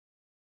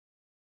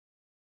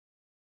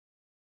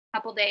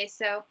couple days.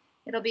 So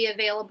it'll be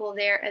available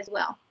there as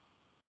well.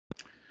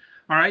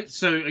 All right.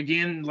 So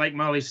again, like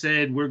Molly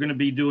said, we're going to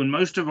be doing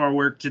most of our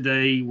work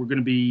today. We're going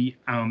to be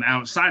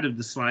outside of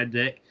the slide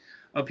deck.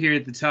 Up here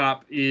at the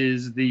top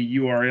is the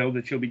URL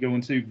that you'll be going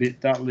to,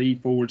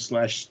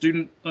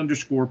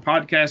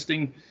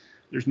 bit.ly/student_podcasting.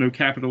 There's no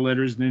capital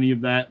letters in any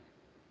of that.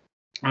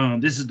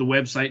 This is the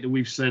website that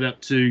we've set up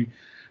to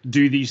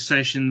do these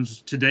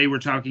sessions. Today we're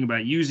talking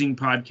about using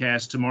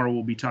podcasts. Tomorrow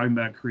we'll be talking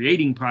about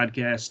creating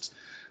podcasts.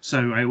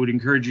 So I would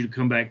encourage you to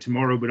come back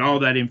tomorrow, but all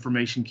that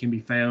information can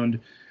be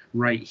found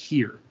right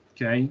here.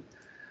 Okay.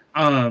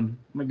 I'm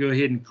going to go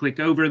ahead and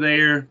click over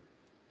there.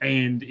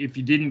 And if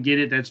you didn't get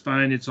it, that's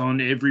fine. It's on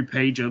every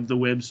page of the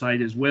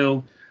website as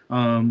well.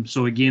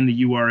 So again,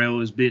 the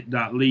URL is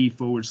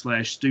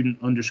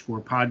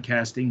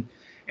bit.ly/student_podcasting.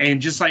 And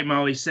just like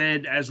Molly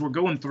said, as we're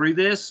going through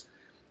this,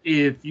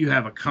 if you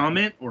have a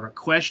comment or a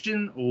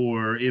question,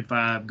 or if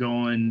I've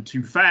gone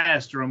too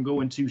fast or I'm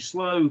going too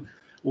slow,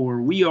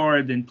 or we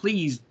are, then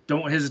please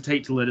don't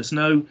hesitate to let us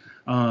know.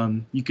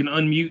 You can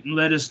unmute and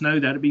let us know.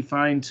 That'll be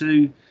fine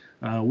too.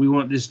 We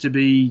want this to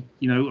be,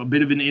 a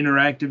bit of an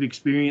interactive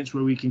experience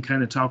where we can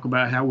kind of talk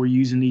about how we're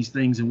using these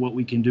things and what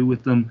we can do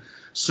with them.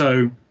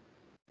 So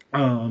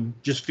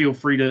just feel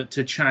free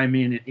to chime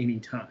in at any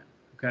time.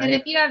 Okay. And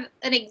if you have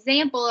an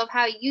example of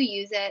how you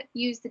use it,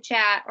 use the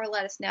chat or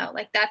let us know.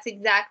 Like that's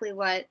exactly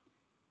what,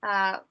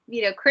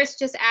 Chris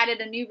just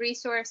added a new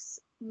resource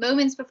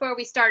moments before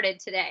we started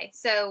today.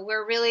 So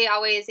we're really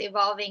always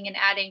evolving and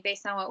adding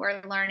based on what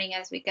we're learning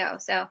as we go.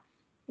 So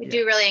we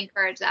do really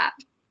encourage that.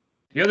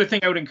 The other thing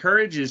I would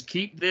encourage is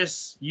keep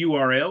this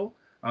URL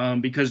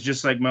because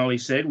just like Molly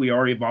said, we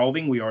are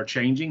evolving, we are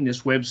changing.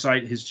 This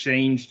website has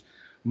changed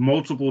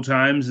multiple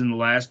times in the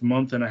last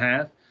month and a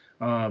half.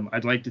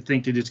 I'd like to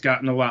think that it's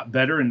gotten a lot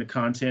better and the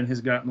content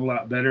has gotten a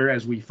lot better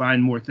as we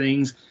find more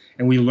things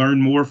and we learn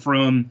more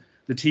from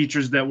the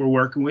teachers that we're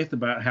working with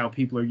about how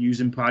people are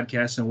using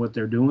podcasts and what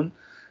they're doing.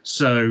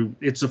 So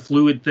it's a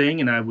fluid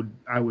thing, and I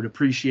would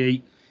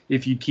appreciate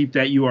if you keep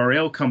that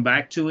URL, come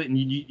back to it, and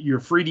you're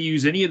free to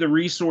use any of the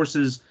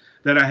resources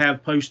that I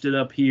have posted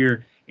up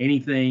here.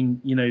 Anything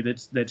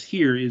that's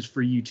here is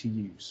for you to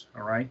use.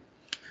 All right.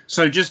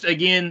 So just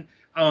again,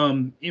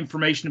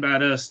 information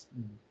about us.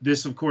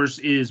 This, of course,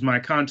 is my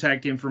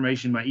contact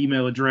information, my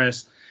email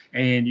address,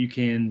 and you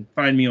can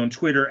find me on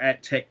Twitter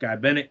at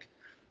TechGuyBennett.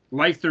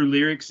 Life Through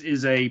Lyrics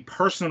is a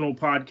personal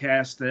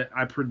podcast that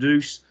I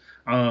produce.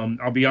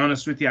 I'll be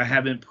honest with you, I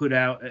haven't put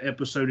out an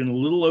episode in a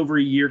little over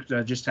a year because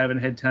I just haven't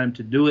had time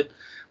to do it.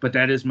 But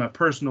that is my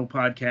personal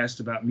podcast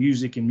about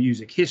music and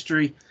music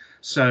history.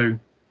 So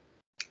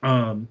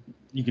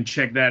you can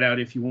check that out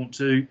if you want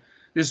to.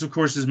 This, of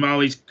course, is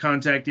Molly's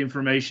contact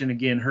information.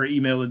 Again, her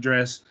email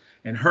address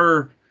and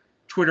her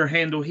Twitter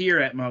handle here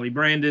at Molly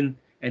Brandon.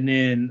 And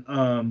then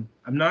I'm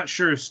not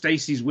sure if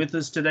Stacy's with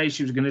us today.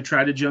 She was going to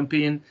try to jump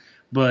in.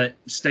 But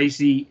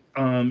Stacy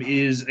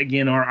is,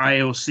 again, our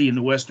ILC in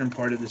the western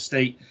part of the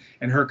state,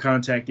 and her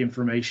contact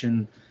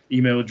information,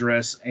 email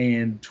address,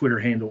 and Twitter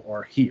handle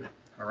are here.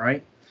 All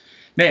right.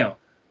 Now,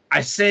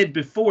 I said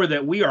before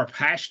that we are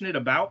passionate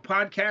about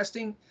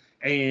podcasting,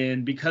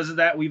 and because of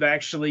that, we've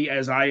actually,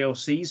 as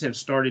ILCs, have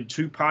started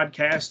 2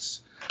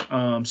 podcasts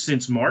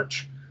since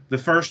March. The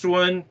first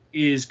one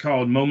is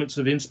called Moments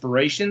of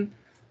Inspiration.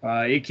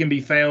 It can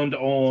be found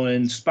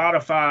on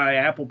Spotify,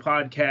 Apple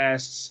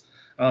Podcasts,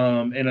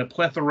 and a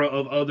plethora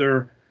of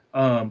other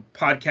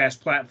podcast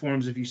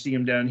platforms. If you see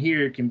them down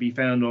here, it can be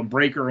found on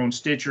Breaker, on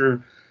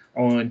Stitcher,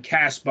 on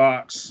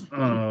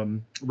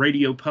Castbox,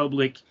 Radio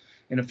Public,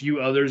 and a few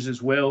others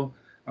as well.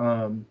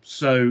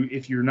 So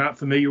if you're not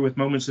familiar with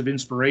Moments of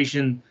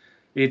Inspiration,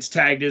 it's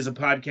tagged as a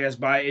podcast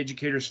by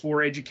educators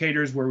for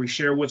educators where we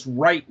share what's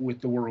right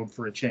with the world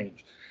for a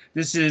change.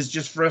 This is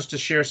just for us to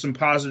share some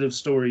positive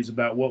stories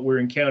about what we're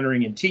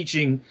encountering in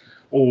teaching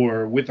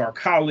or with our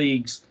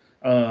colleagues,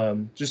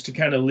 just to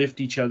kind of lift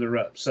each other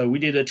up. So we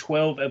did a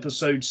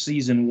 12-episode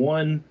season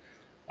 1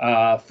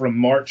 from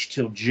March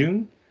till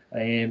June,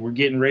 and we're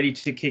getting ready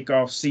to kick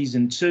off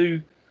season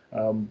 2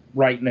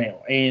 right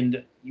now.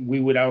 And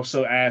we would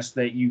also ask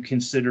that you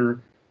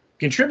consider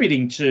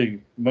contributing to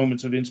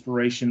Moments of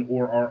Inspiration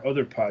or our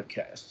other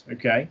podcasts.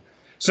 Okay.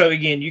 So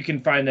again, you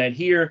can find that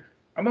here.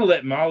 I'm going to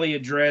let Molly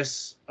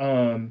address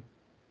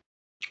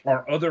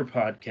our other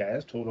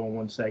podcast. Hold on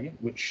one second,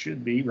 which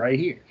should be right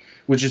here,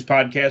 which is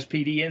Podcast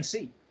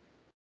PDNC.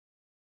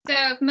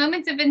 So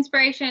Moments of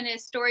Inspiration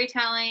is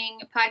storytelling.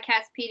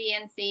 Podcast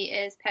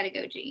PDNC is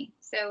pedagogy.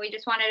 So we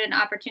just wanted an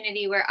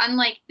opportunity where,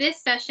 unlike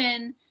this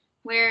session,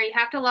 where you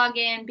have to log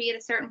in, be at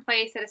a certain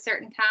place at a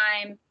certain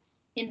time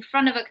in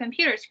front of a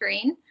computer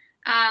screen,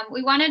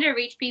 we wanted to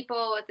reach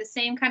people with the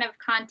same kind of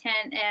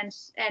content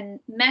and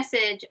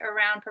message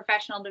around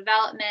professional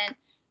development,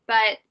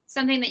 but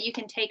something that you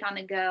can take on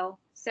the go.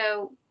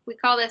 So we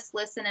call this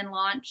listen and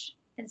launch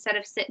instead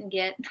of sit and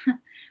get,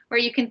 where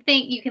you can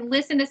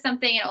listen to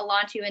something and it'll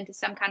launch you into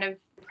some kind of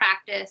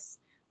practice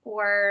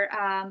or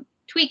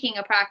tweaking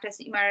a practice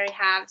that you might already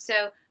have.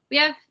 So we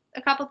have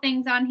a couple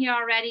things on here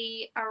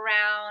already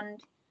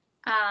around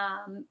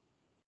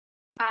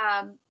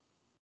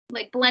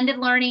like blended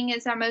learning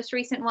is our most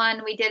recent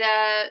one. We did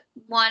a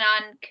one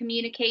on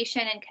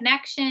communication and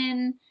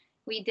connection.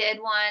 We did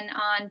one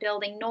on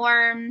building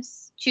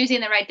norms,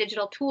 choosing the right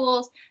digital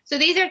tools. So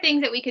these are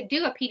things that we could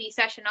do a PD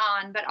session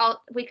on, but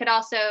we could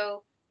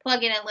also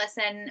plug in and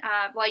listen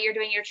while you're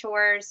doing your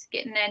chores,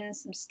 getting in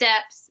some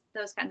steps,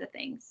 those kinds of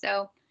things.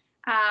 So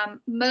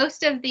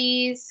most of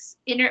these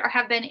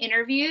have been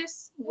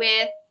interviews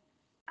with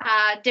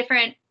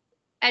different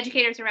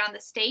educators around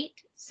the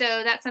state.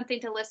 So that's something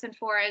to listen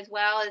for as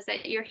well, is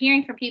that you're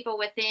hearing from people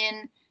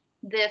within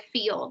the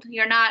field.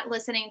 You're not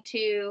listening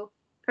to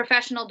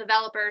professional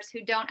developers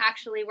who don't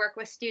actually work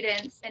with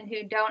students and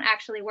who don't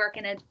actually work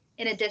in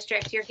a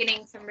district. You're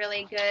getting some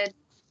really good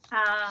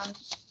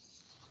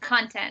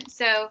content.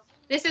 So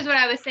this is what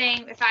I was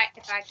saying. If I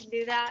can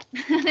do that,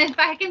 if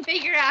I can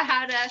figure out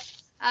how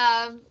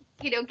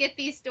to get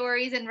these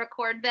stories and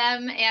record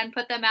them and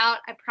put them out,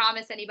 I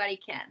promise anybody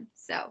can.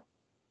 So.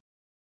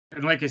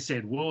 And like I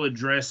said, we'll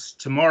address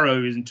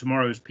tomorrow's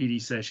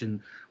PD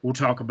session. We'll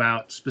talk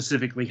about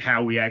specifically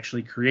how we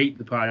actually create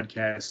the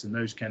podcast and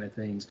those kind of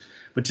things.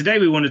 But today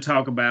we want to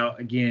talk about,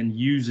 again,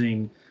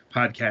 using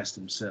podcasts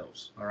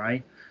themselves. All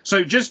right.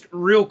 So just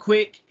real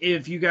quick,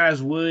 if you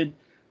guys would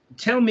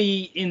tell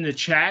me in the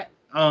chat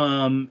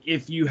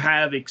if you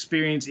have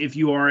experience, if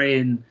you are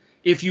a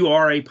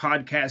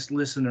podcast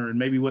listener, and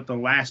maybe what the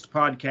last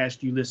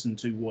podcast you listened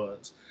to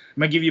was.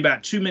 I'm going to give you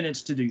about 2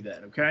 minutes to do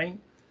that. Okay.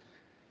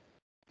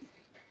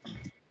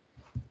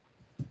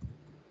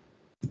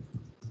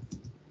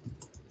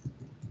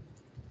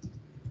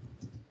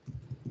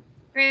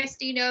 Chris,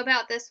 do you know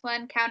about this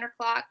one,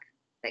 Counterclock,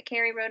 that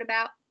Carrie wrote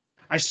about?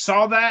 I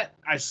saw that.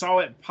 I saw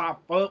it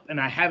pop up,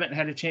 and I haven't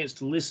had a chance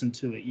to listen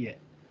to it yet.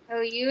 Oh,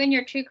 you and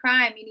your true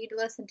crime, you need to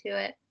listen to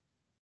it.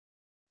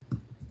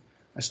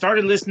 I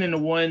started listening to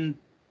one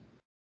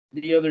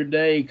the other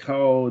day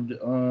called,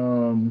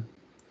 oh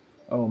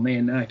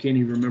man, now I can't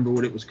even remember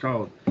what it was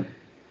called.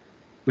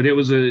 But it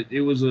was a,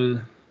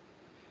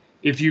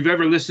 if you've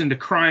ever listened to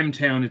Crime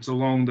Town, it's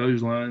along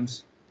those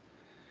lines.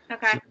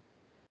 Okay.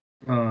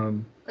 So,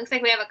 looks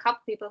like we have a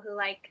couple people who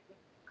like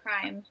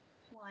crime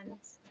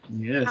ones.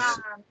 Yes.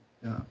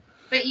 Yeah.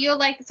 But you'll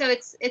like, so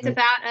it's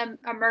about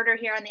a murder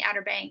here on the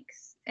Outer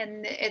Banks,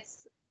 and I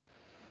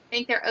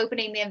think they're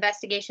opening the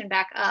investigation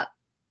back up.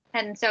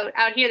 And so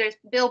out here, there's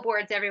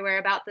billboards everywhere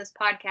about this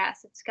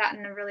podcast. It's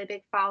gotten a really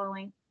big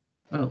following.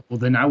 Oh, well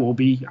then I will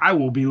be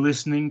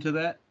listening to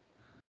that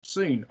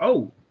soon.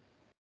 Oh,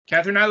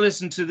 Catherine, I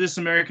listened to This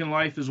American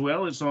Life as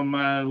well. It's on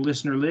my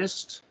listener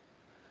list.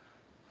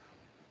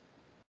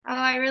 Oh,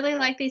 I really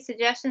like these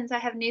suggestions. I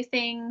have new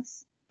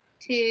things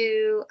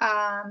to,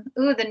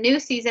 the new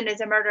season is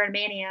A Murder in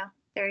Mania.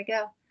 There you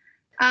go.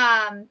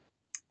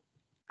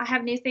 I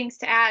have new things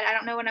to add. I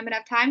don't know when I'm going to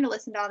have time to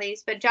listen to all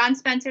these, but John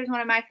Spencer is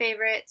one of my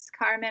favorites.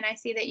 Carmen, I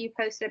see that you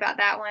posted about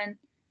that one.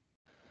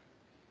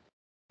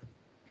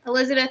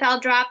 Elizabeth, I'll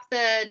drop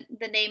the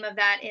name of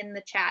that in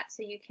the chat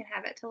so you can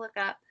have it to look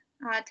up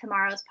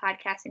tomorrow's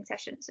podcasting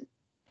sessions.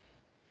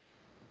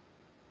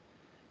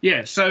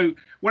 Yeah, so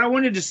what I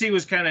wanted to see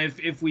was kind of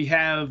if we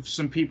have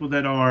some people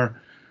that are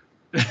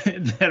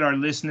that are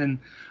listening.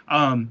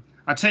 I'll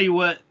tell you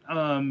what,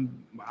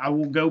 I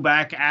will go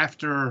back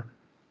after.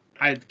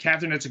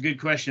 Catherine, that's a good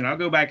question. I'll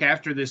go back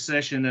after this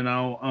session and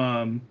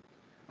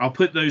I'll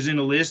put those in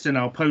a list and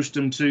I'll post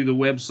them to the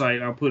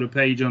website. I'll put a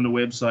page on the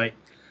website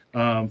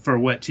for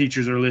what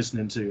teachers are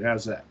listening to.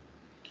 How's that?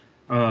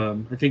 I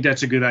think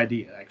that's a good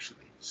idea, actually.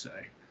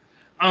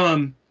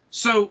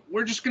 So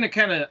we're just going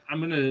to I'm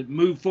going to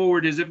move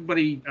forward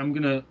I'm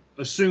going to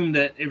assume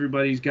that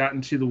everybody's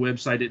gotten to the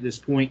website at this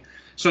point.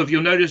 So if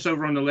you'll notice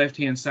over on the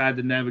left-hand side,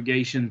 the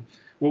navigation,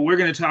 what we're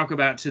going to talk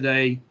about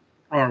today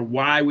are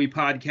why we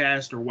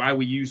podcast or why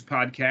we use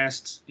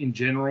podcasts in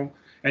general.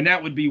 And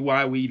that would be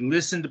why we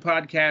listen to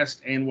podcasts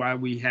and why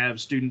we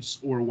have students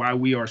or why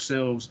we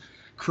ourselves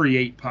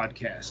create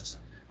podcasts.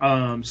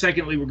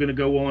 Secondly, we're going to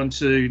go on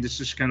to, this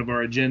is kind of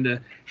our agenda,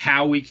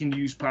 how we can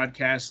use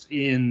podcasts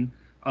in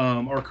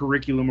our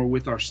curriculum or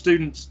with our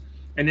students.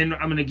 And then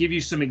I'm going to give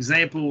you some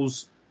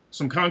examples,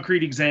 some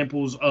concrete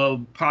examples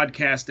of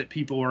podcasts that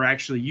people are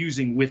actually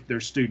using with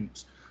their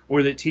students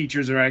or that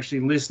teachers are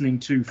actually listening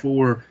to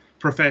for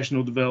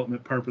professional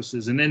development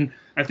purposes. And then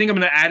I think I'm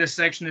going to add a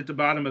section at the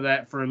bottom of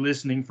that for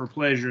listening for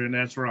pleasure, and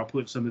that's where I'll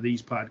put some of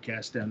these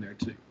podcasts down there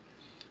too.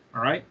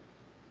 All right.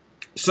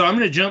 So I'm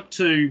going to jump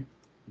to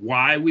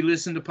why we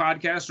listen to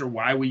podcasts or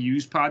why we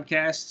use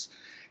podcasts.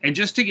 And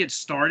just to get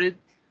started,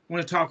 I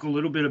want to talk a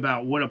little bit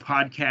about what a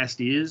podcast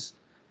is,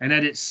 and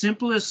at its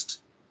simplest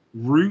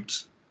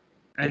root.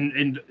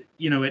 And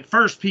at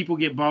first people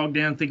get bogged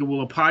down thinking,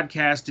 well, a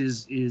podcast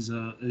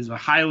is a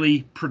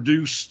highly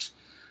produced,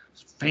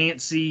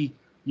 fancy,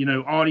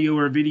 audio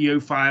or video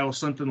file,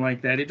 something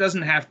like that. It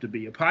doesn't have to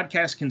be. A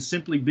podcast can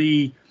simply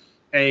be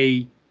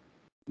a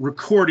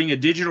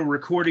digital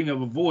recording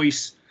of a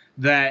voice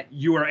that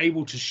you are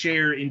able to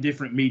share in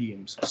different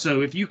mediums.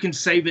 So if you can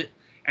save it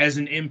as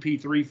an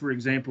MP3, for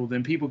example,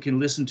 then people can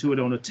listen to it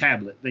on a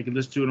tablet. They can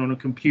listen to it on a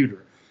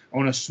computer,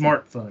 on a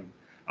smartphone.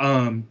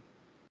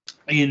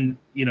 in,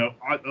 you know,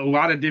 a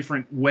lot of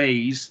different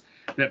ways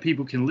that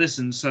people can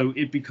listen. So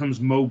it becomes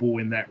mobile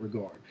in that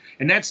regard.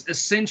 And that's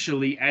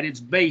essentially at its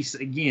base,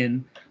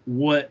 again,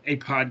 what a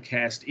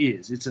podcast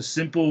is. It's a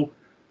simple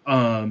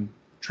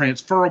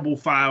transferable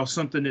file,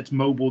 something that's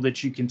mobile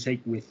that you can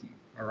take with you.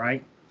 All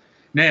right.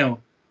 Now,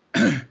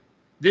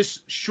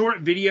 this short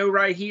video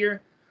right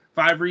here,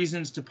 5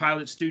 reasons to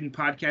pilot student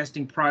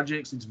podcasting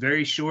projects. It's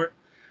very short,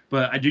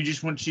 but I do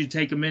just want you to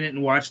take a minute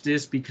and watch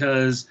this,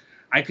 because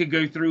I could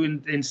go through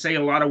and say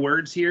a lot of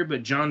words here,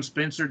 but John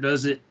Spencer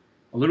does it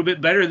a little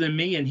bit better than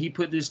me, and he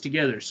put this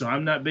together. So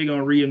I'm not big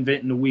on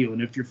reinventing the wheel.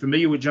 And if you're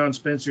familiar with John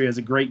Spencer, he has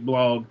a great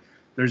blog.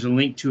 There's a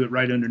link to it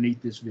right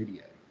underneath this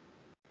video.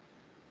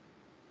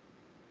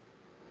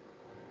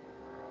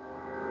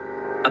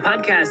 A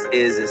podcast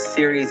is a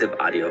series of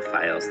audio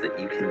files that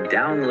you can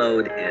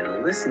download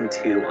and listen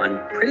to on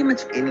pretty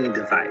much any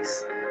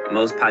device.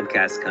 Most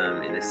podcasts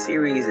come in a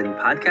series, and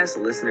podcast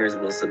listeners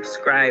will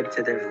subscribe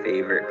to their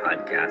favorite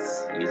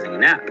podcasts using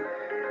an app.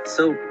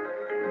 So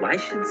why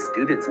should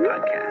students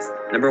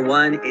podcast? Number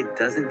one, it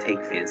doesn't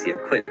take fancy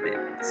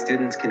equipment.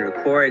 Students can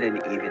record and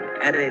even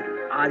edit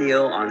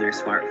audio on their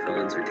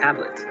smartphones or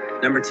tablets.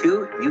 Number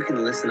two, you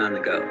can listen on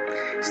the go.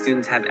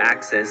 Students have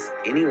access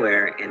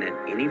anywhere and at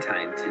any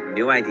time to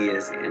new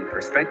ideas and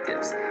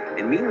perspectives.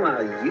 And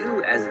meanwhile,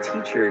 you as a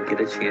teacher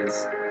get a chance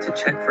to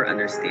check for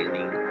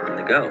understanding on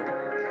the go.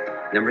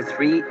 Number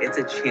three, it's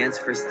a chance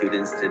for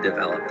students to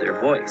develop their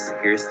voice.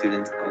 Here,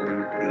 students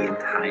own the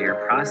entire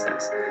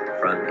process,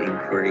 from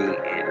inquiry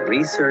and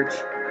research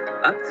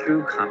up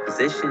through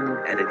composition,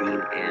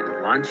 editing,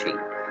 and launching.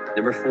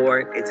 Number four,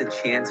 it's a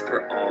chance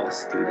for all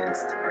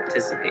students to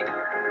participate.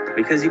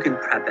 Because you can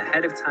prep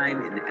ahead of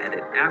time and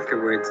edit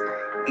afterwards,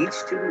 each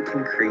student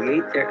can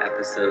create their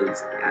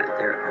episodes at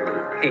their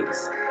own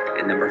pace.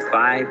 And number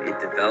five, it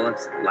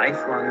develops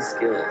lifelong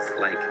skills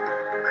like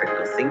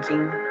critical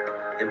thinking,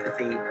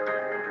 empathy,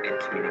 and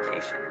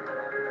communication.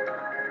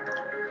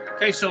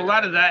 Okay, so a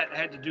lot of that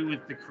had to do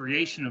with the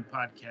creation of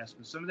podcasts,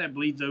 but some of that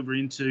bleeds over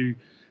into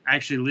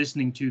actually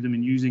listening to them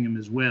and using them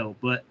as well.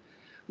 But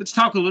let's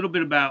talk a little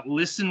bit about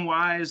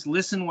ListenWise.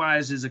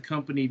 ListenWise is a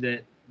company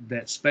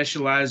that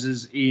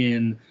specializes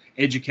in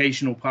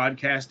educational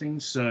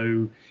podcasting,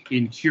 so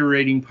in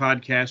curating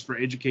podcasts for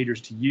educators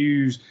to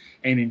use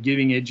and in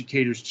giving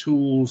educators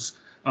tools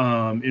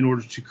in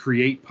order to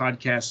create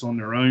podcasts on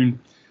their own.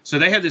 So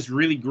they have this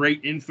really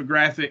great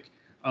infographic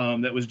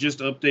that was just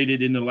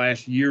updated in the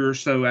last year or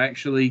so,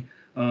 actually,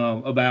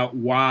 about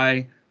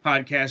why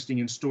podcasting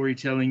and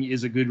storytelling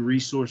is a good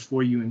resource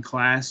for you in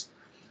class.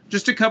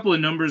 Just a couple of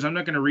numbers. I'm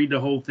not going to read the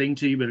whole thing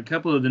to you, but a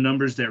couple of the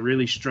numbers that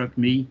really struck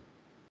me.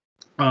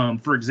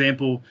 For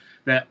example,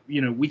 that,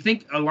 you know, we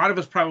think, a lot of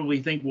us probably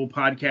think, well,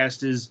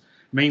 podcast is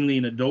mainly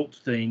an adult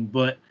thing,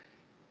 but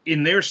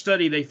in their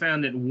study, they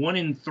found that 1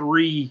 in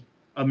 3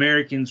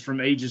 Americans from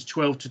ages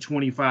 12 to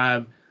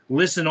 25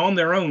 listen on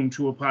their own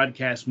to a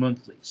podcast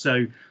monthly.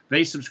 So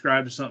they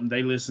subscribe to something,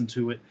 they listen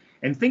to it.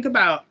 And think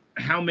about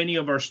how many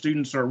of our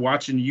students are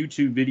watching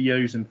YouTube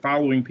videos and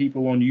following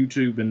people on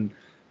YouTube and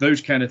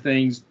those kind of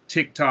things,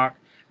 TikTok.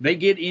 They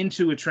get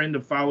into a trend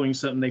of following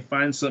something, they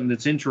find something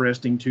that's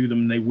interesting to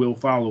them, and they will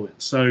follow it.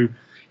 So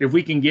if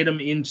we can get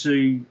them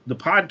into the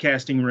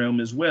podcasting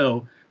realm as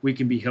well, we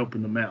can be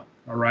helping them out.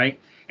 All right.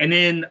 And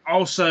then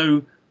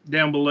also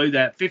down below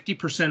that,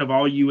 50% of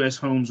all U.S.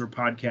 homes are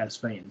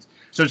podcast fans.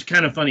 So it's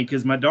kind of funny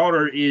because my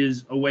daughter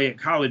is away at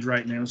college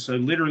right now. So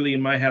literally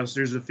in my house,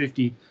 there's a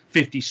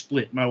 50-50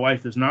 split. My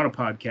wife is not a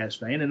podcast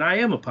fan, and I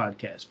am a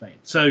podcast fan.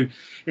 So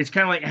it's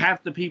kind of like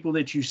half the people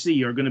that you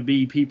see are going to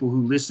be people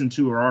who listen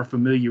to or are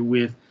familiar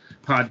with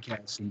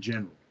podcasts in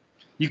general.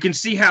 You can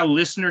see how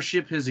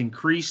listenership has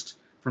increased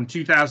from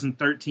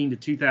 2013 to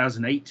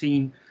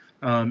 2018,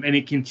 and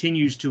it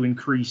continues to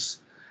increase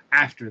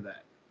after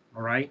that.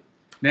 All right.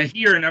 Now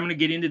here, and I'm going to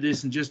get into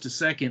this in just a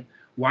second,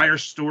 why are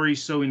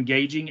stories so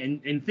engaging?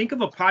 And think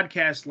of a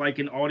podcast like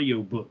an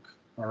audio book.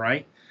 All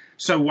right.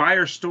 So why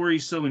are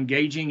stories so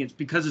engaging? It's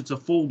because it's a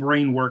full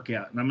brain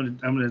workout. And I'm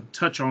going to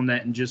touch on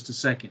that in just a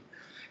second.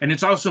 And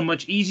it's also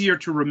much easier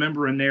to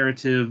remember a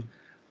narrative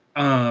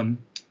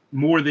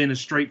more than a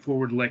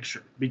straightforward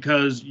lecture,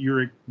 because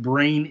your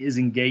brain is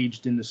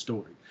engaged in the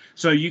story.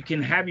 So you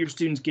can have your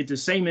students get the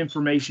same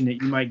information that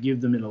you might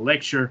give them in a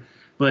lecture,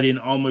 but in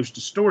almost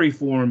a story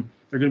form,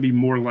 they're going to be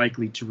more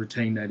likely to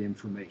retain that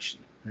information.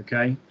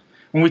 Okay.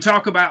 When we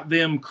talk about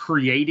them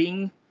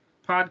creating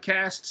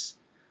podcasts,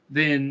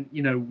 then,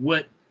 you know,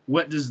 what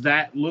does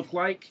that look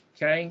like?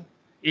 Okay.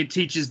 It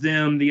teaches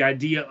them the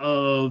idea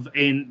of,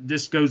 and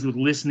this goes with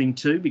listening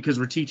too, because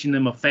we're teaching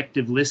them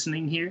effective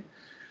listening here.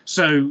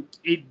 So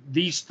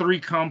these 3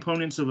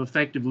 components of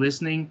effective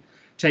listening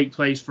take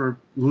place for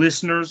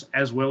listeners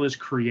as well as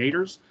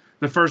creators.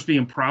 The first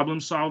being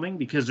problem solving,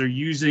 because they're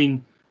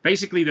using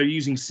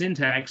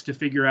syntax to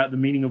figure out the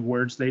meaning of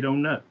words they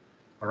don't know.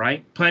 All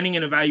right. Planning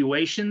and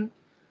evaluation.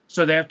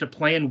 So they have to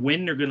plan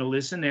when they're going to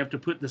listen. They have to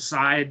put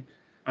aside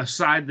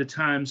the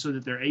time so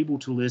that they're able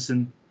to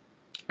listen,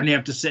 and they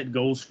have to set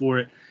goals for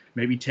it,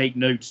 maybe take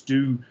notes,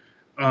 do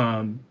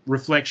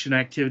reflection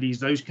activities,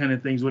 those kind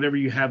of things, whatever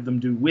you have them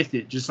do with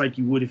it, just like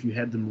you would if you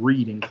had them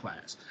read in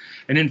class.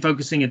 And then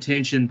focusing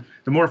attention,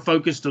 the more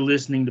focused the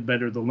listening, the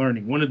better the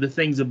learning. One of the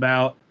things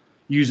about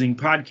using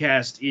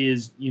podcast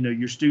is,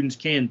 your students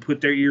can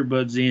put their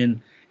earbuds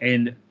in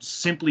and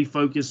simply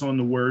focus on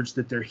the words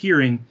that they're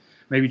hearing,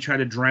 maybe try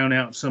to drown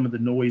out some of the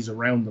noise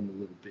around them a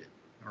little bit.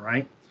 All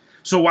right.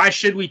 So why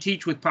should we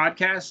teach with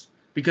podcasts?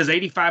 Because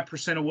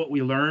 85% of what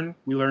we learn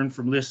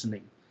from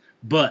listening,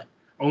 but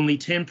only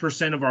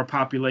 10% of our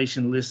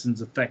population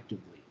listens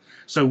effectively.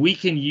 So we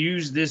can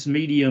use this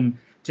medium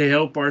to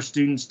help our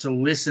students to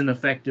listen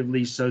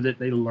effectively so that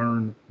they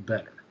learn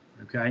better.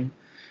 Okay.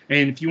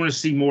 And if you want to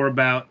see more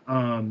about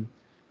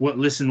what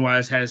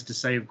ListenWise has to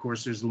say, of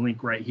course, there's a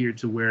link right here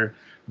to where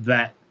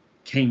that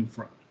came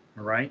from.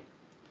 All right.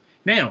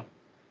 Now,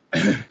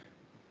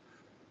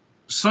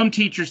 some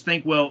teachers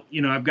think, well,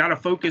 I've got to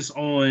focus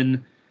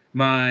on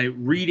my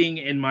reading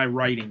and my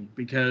writing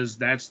because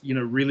that's,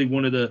 really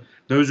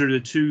those are the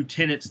two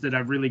tenets that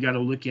I've really got to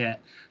look at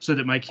so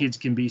that my kids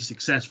can be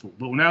successful.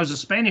 But when I was a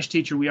Spanish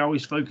teacher, we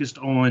always focused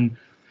on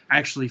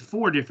actually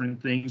 4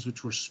 different things,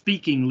 which were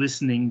speaking,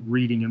 listening,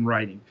 reading, and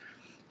writing.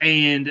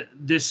 And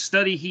this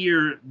study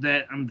here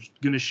that I'm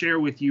going to share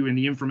with you and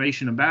the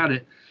information about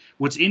it,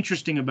 what's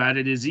interesting about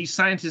it is these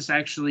scientists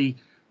actually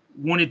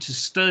wanted to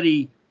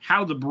study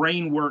how the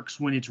brain works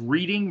when it's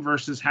reading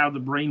versus how the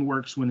brain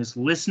works when it's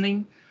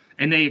listening.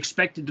 And they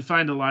expected to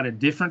find a lot of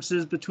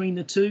differences between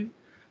the two.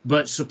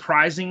 But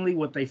surprisingly,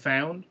 what they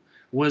found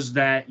was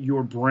that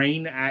your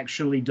brain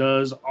actually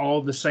does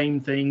all the same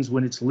things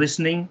when it's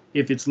listening,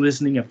 if it's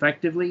listening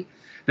effectively,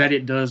 that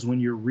it does when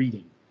you're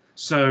reading.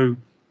 So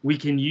we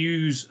can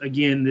use,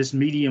 again, this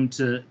medium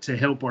to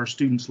help our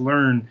students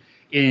learn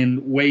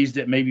in ways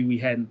that maybe we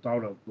hadn't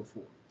thought of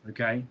before.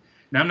 Okay.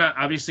 Now, I'm not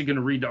obviously going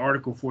to read the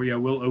article for you. I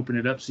will open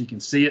it up so you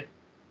can see it.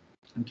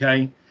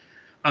 Okay.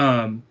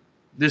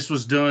 This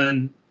was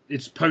done.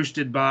 It's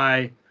posted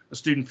by a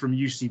student from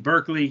UC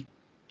Berkeley.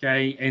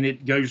 Okay. And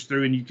it goes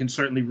through and you can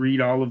certainly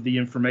read all of the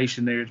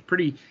information there. It's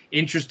pretty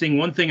interesting.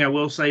 One thing I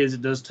will say is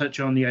it does touch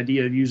on the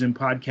idea of using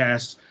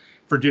podcasts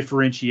for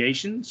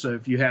differentiation. So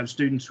if you have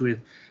students with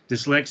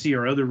dyslexia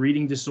or other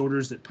reading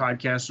disorders, that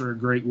podcasts are a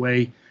great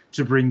way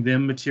to bring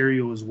them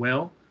material as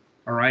well.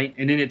 All right.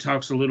 And then it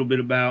talks a little bit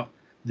about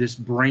this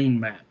brain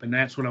map. And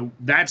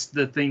that's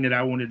the thing that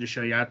I wanted to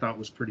show you. I thought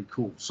was pretty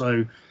cool.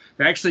 So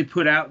they actually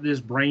put out this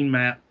brain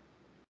map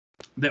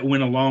that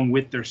went along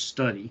with their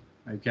study.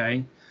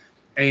 Okay.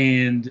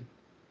 And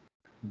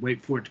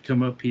wait for it to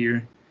come up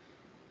here.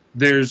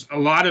 There's a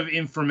lot of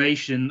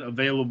information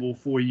available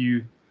for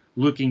you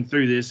looking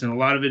through this. And a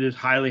lot of it is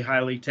highly,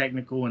 highly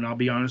technical. And I'll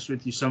be honest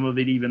with you, some of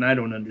it even I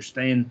don't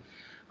understand.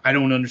 I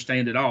don't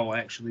understand at all,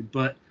 actually.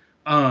 But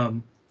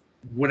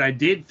what I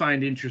did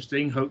find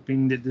interesting,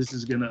 hoping that this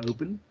is going to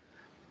open,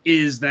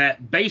 is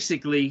that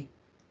basically,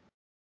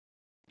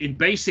 in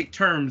basic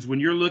terms, when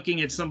you're looking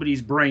at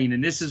somebody's brain,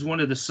 and this is one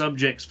of the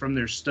subjects from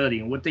their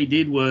study, and what they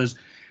did was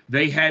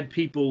they had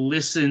people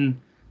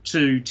listen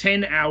to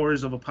 10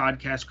 hours of a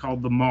podcast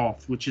called The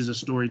Moth, which is a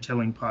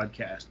storytelling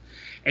podcast.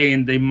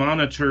 And they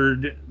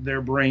monitored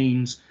their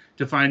brains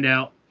to find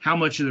out how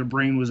much of their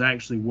brain was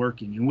actually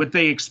working. And what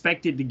they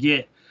expected to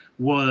get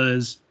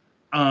was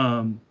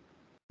a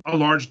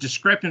large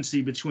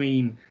discrepancy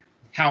between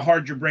how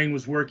hard your brain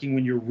was working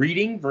when you're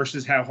reading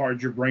versus how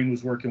hard your brain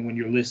was working when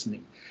you're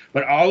listening.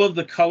 But all of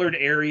the colored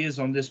areas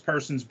on this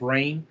person's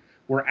brain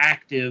were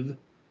active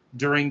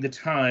during the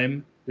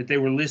time that they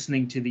were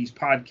listening to these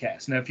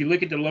podcasts. Now, if you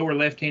look at the lower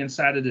left-hand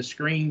side of the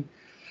screen,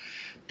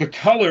 the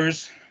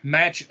colors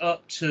match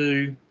up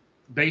to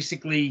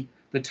basically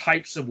the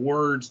types of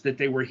words that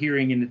they were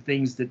hearing and the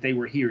things that they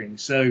were hearing.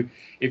 So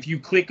if you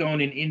click on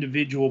an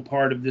individual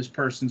part of this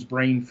person's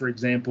brain, for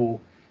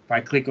example, if I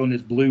click on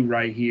this blue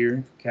right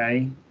here,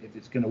 okay, if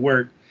it's going to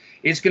work,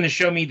 it's going to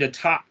show me the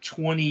top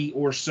 20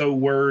 or so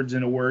words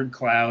in a word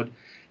cloud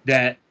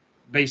that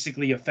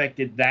basically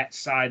affected that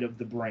side of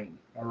the brain.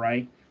 All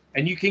right.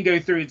 And you can go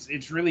through,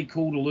 it's really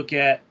cool to look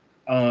at,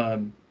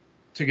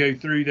 to go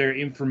through their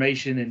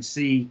information and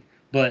see.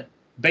 But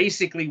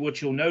basically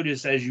what you'll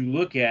notice as you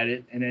look at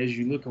it and as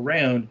you look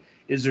around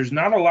is there's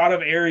not a lot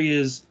of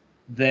areas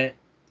that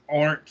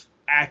aren't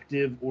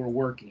active or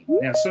working.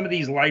 Now, some of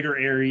these lighter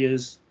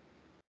areas,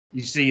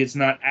 you see it's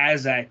not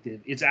as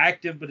active. It's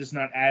active, but it's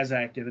not as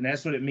active. And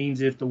that's what it means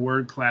if the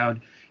word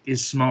cloud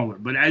is smaller.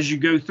 But as you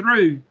go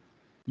through,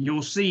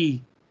 you'll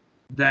see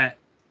that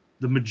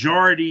the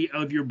majority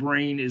of your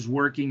brain is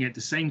working at the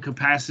same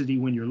capacity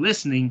when you're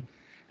listening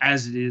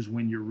as it is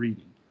when you're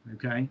reading,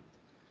 okay?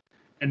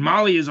 And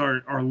Molly is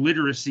our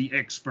literacy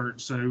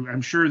expert, so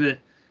I'm sure that,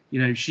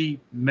 she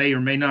may or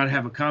may not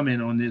have a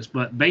comment on this,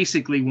 but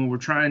basically when we're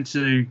trying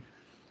to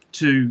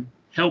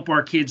help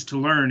our kids to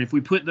learn, if we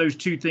put those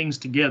two things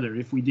together,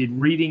 if we did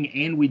reading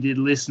and we did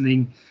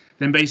listening,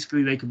 then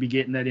basically they could be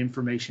getting that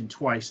information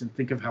twice, and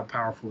think of how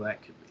powerful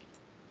that could be.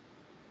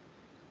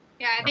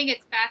 Yeah, I think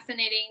it's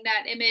fascinating,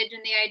 that image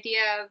and the idea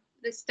of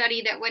the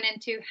study that went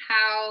into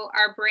how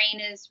our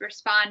brain is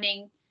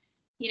responding,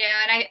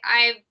 and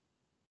I've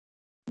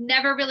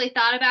never really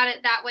thought about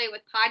it that way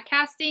with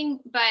podcasting,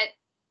 but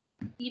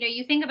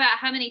you think about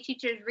how many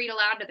teachers read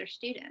aloud to their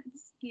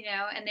students,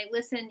 and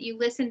you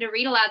listen to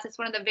read alouds. It's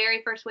one of the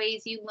very first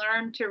ways you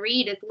learn to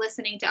read is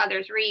listening to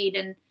others read.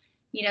 And,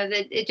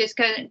 that it just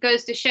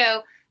goes to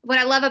show. What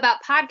I love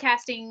about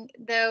podcasting,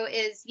 though,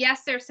 is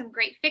yes, there's some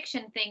great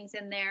fiction things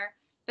in there,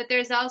 but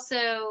there's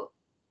also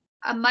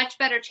a much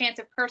better chance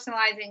of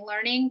personalizing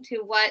learning to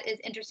what is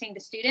interesting to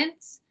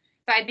students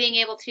by being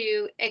able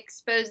to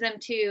expose them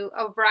to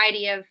a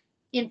variety of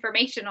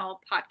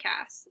informational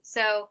podcasts.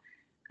 So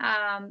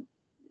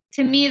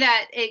to me,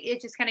 that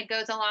it just kind of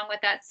goes along with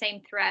that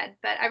same thread.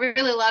 But I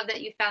really love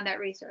that you found that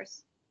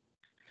resource.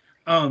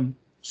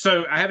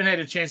 So I haven't had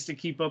a chance to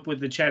keep up with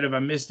the chat. Have I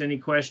missed any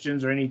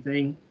questions or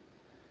anything?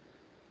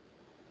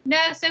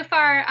 No, so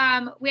far,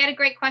 we had a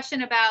great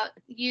question about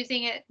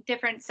using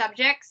different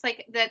subjects,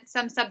 like that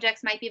some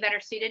subjects might be better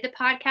suited to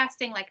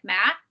podcasting, like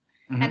math.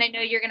 Mm-hmm. And I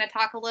know you're going to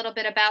talk a little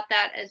bit about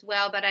that as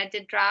well, but I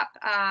did drop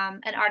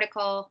an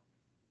article.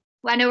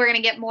 Well, I know we're going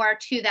to get more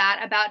to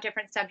that about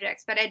different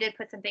subjects, but I did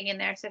put something in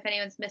there. So if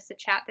anyone's missed the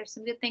chat, there's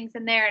some good things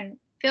in there, and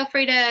feel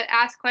free to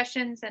ask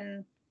questions.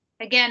 And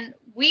again,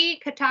 we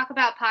could talk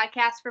about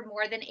podcasts for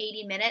more than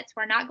 80 minutes.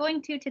 We're not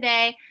going to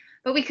today,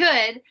 but we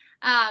could.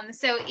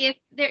 So if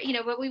there,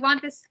 but we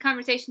want this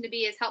conversation to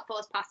be as helpful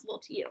as possible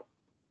to you.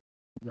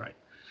 Right.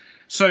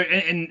 So,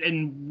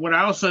 and what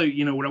I also,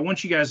 what I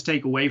want you guys to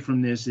take away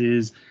from this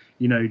is,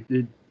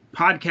 the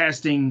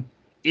podcasting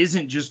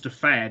isn't just a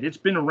fad. It's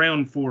been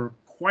around for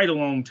quite a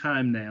long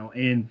time now.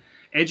 And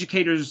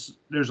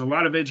there's a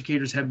lot of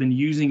educators have been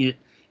using it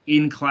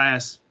in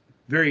class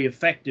very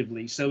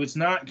effectively. So it's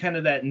not kind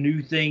of that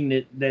new thing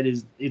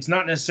it's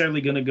not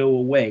necessarily going to go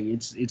away.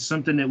 It's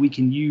something that we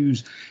can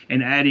use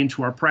and add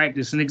into our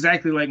practice. And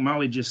exactly like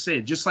Molly just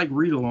said, just like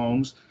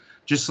read-alongs,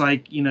 just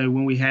like,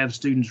 when we have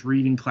students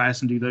read in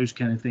class and do those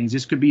kind of things,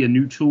 this could be a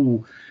new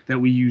tool that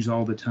we use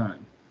all the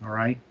time. All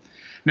right.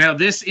 Now,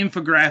 this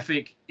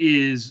infographic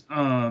is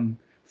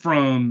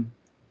from,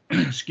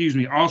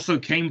 also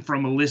came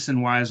from a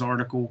ListenWise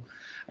article.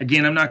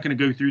 Again, I'm not going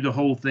to go through the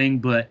whole thing,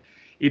 but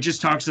it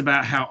just talks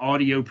about how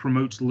audio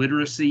promotes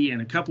literacy,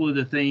 and a couple of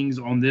the things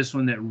on this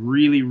one that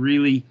really,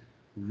 really,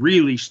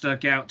 really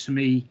stuck out to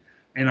me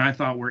and I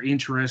thought were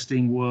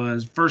interesting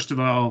was, first of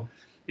all,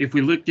 if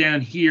we look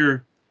down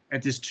here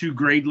at this 2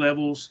 grade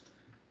levels,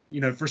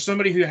 for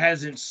somebody who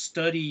hasn't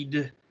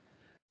studied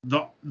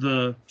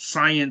the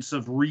science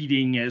of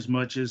reading as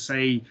much as,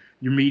 say,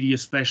 your media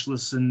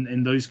specialists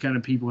and those kind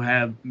of people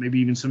have, maybe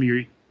even some of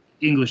your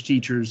English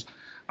teachers,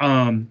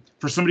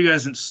 for somebody who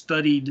hasn't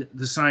studied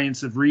the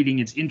science of reading,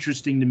 it's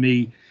interesting to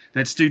me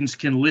that students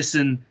can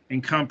listen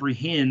and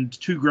comprehend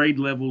 2 grade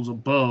levels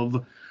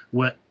above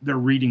what their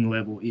reading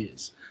level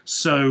is.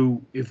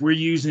 So if we're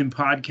using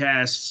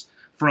podcasts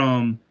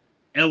from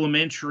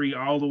elementary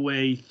all the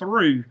way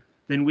through,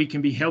 then we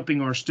can be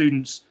helping our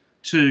students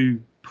to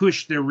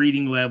push their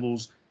reading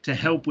levels to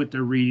help with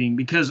their reading,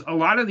 because a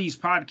lot of these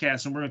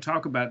podcasts, and we're going to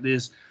talk about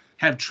this,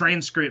 have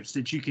transcripts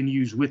that you can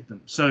use with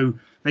them. So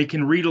they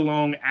can read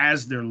along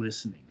as they're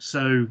listening.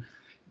 So,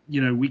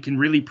 we can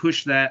really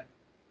push that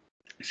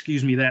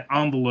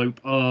envelope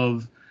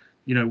of,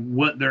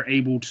 what they're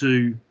able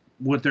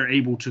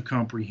to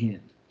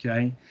comprehend.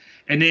 Okay.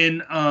 And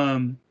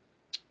then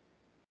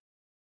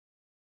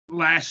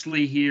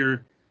lastly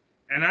here,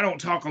 and I don't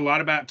talk a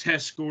lot about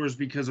test scores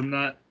because I'm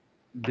not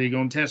big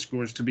on test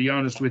scores, to be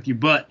honest with you,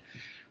 but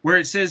where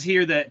it says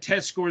here that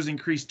test scores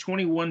increased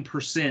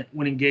 21%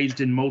 when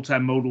engaged in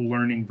multimodal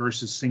learning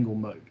versus single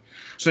mode.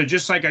 So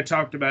just like I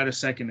talked about a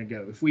second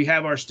ago, if we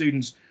have our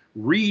students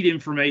read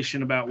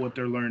information about what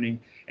they're learning,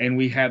 and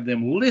we have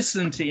them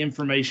listen to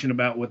information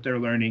about what they're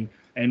learning,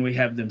 and we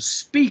have them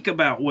speak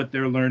about what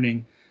they're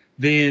learning,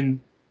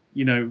 then,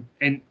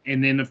 and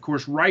then of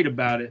course write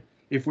about it.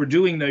 If we're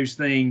doing those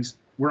things,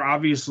 we're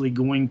obviously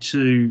going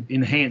to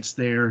enhance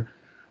their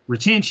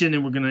retention,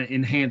 and we're going to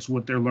enhance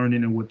what they're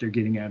learning and what they're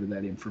getting out of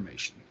that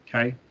information.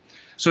 Okay.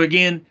 So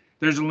again,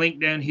 there's a link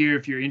down here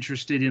if you're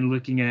interested in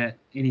looking at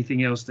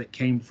anything else that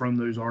came from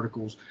those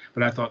articles,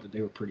 but I thought that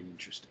they were pretty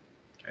interesting.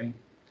 Okay.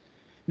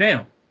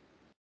 Now,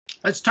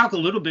 let's talk a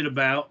little bit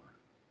about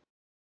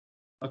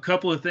a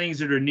couple of things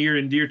that are near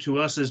and dear to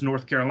us as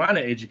North Carolina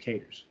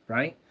educators,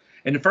 right?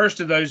 And the first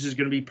of those is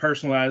going to be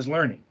personalized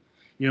learning.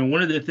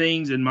 One of the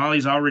things, and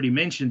Molly's already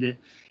mentioned it,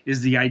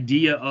 is the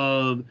idea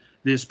of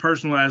this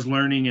personalized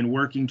learning and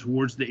working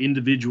towards the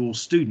individual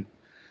student.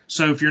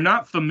 So if you're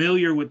not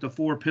familiar with the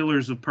 4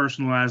 pillars of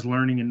personalized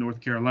learning in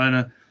North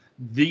Carolina,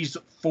 these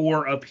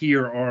 4 up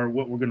here are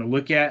what we're going to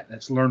look at.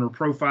 That's learner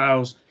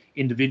profiles,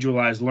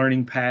 individualized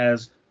learning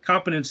paths,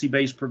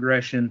 competency-based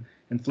progression,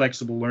 and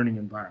flexible learning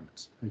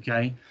environments.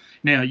 Okay.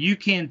 Now you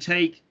can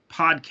take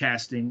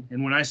podcasting,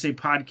 and when I say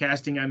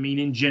podcasting, I mean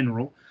in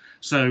general.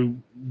 So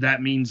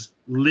that means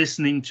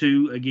listening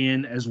to,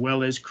 again, as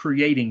well as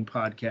creating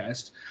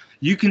podcasts.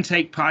 You can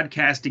take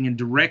podcasting and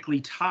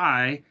directly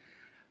tie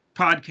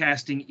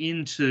podcasting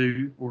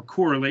into, or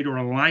correlate or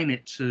align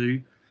it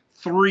to,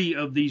 3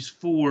 of these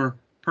 4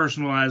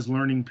 personalized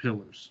learning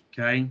pillars,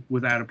 okay,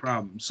 without a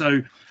problem.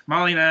 So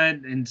Molly and I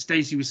and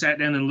Stacy, we sat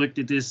down and looked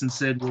at this and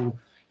said, well,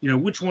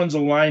 which ones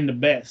align the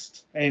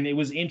best? And it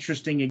was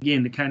interesting,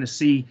 again, to kind of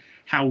see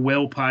how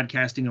well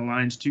podcasting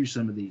aligns to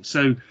some of these.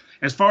 So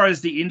as far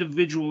as the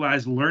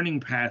individualized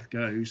learning path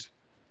goes,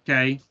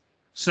 okay,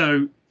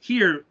 so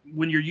here,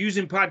 when you're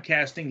using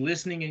podcasting,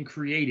 listening and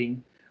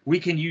creating, we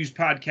can use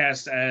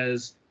podcasts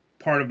as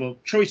part of a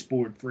choice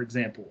board, for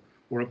example,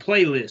 or a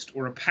playlist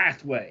or a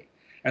pathway,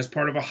 as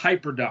part of a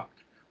hyperdoc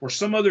or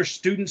some other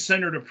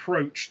student-centered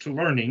approach to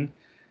learning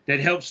that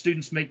helps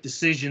students make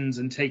decisions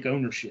and take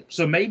ownership.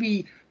 So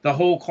maybe the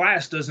whole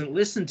class doesn't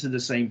listen to the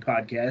same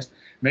podcast.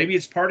 Maybe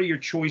it's part of your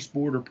choice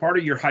board or part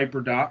of your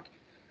hyperdoc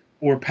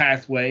or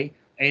pathway.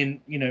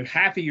 And,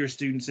 half of your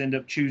students end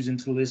up choosing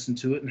to listen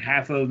to it and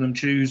half of them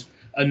choose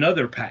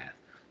another path.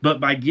 But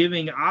by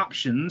giving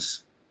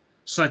options,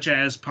 such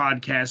as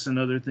podcasts and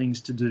other things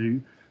to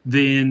do,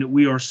 then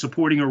we are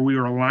supporting or we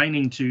are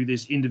aligning to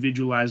this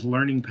individualized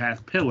learning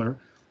path pillar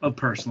of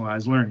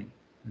personalized learning,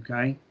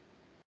 okay?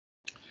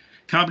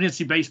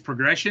 Competency-based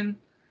progression,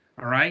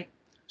 all right?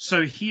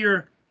 So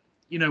here,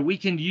 we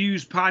can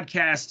use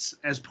podcasts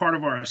as part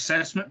of our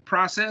assessment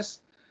process.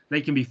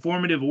 They can be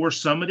formative or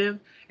summative,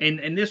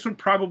 and this would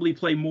probably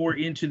play more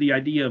into the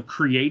idea of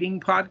creating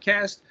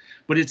podcasts,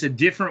 but it's a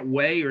different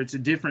way or it's a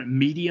different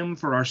medium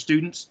for our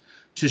students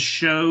to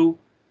show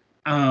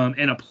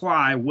and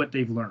apply what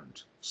they've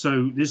learned.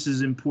 So this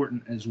is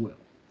important as well,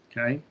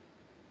 okay?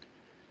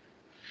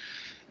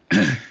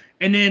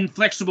 And then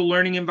flexible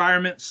learning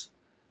environments.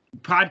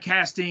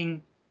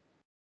 Podcasting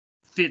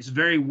fits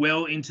very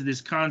well into this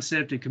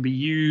concept. It can be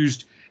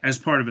used as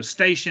part of a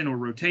station or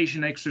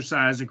rotation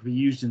exercise. It can be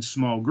used in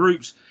small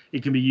groups.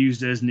 It can be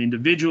used as an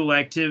individual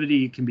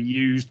activity. It can be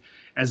used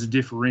as a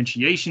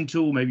differentiation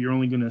tool. Maybe you're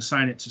only going to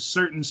assign it to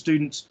certain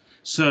students.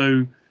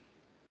 So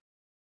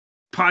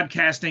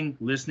podcasting,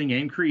 listening,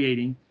 and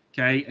creating,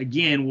 okay,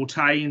 again, will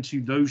tie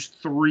into those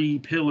three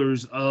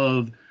pillars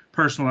of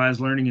personalized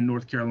learning in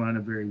North Carolina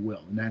very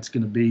well. And that's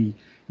going to be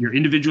your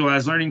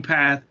individualized learning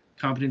path,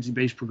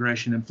 competency-based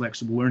progression, and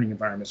flexible learning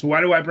environment. So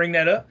why do I bring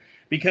that up?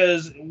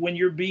 Because when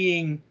you're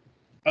being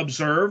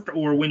observed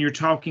or when you're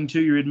talking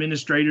to your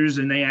administrators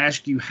and they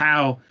ask you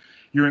how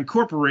you're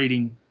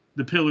incorporating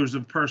the pillars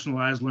of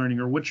personalized learning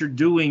or what you're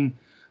doing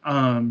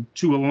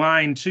to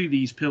align to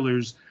these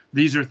pillars,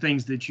 these are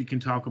things that you can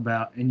talk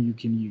about and you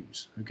can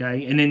use,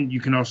 okay? And then you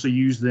can also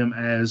use them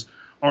as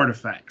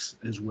artifacts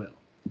as well.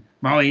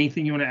 Molly,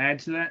 anything you want to add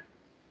to that?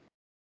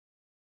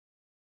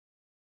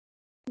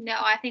 No,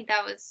 I think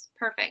that was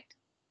perfect.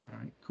 All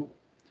right, cool.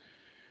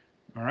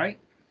 All right.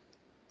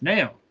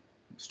 Now,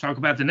 let's talk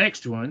about the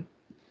next one,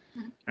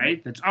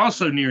 right? That's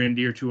also near and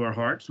dear to our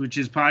hearts, which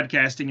is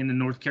podcasting in the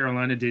North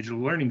Carolina Digital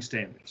Learning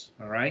Standards,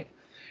 all right?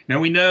 Now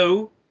we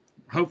know,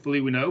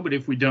 hopefully we know, but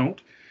if we don't,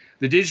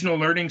 the digital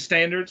learning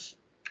standards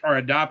are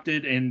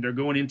adopted and they're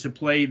going into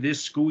play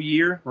this school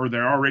year, or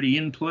they're already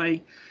in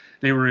play.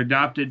 They were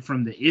adopted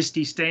from the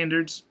ISTE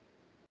standards.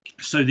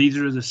 So these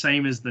are the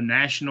same as the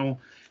national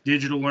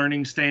digital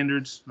learning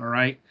standards, all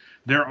right?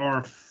 There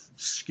are,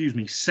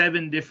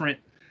 7 different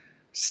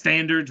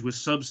standards with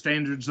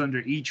substandards under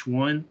each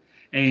one.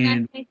 And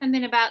can I say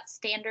something about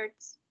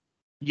standards?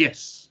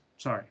 Yes,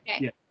 sorry.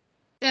 Okay. Yeah.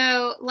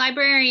 So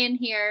librarian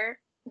here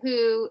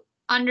who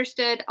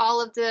understood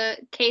all of the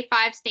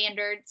K-5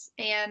 standards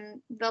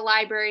and the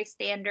library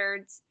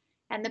standards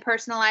and the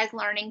personalized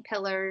learning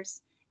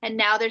pillars. And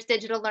now there's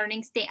digital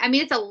learning. I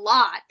mean, it's a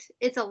lot.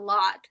 It's a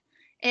lot.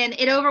 And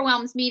it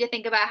overwhelms me to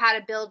think about how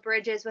to build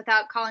bridges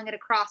without calling it a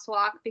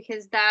crosswalk,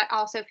 because that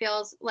also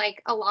feels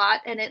like a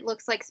lot and it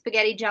looks like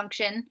spaghetti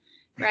junction,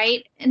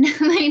 right? And I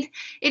mean,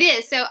 it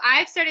is. So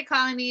I've started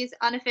calling these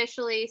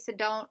unofficially, so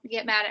don't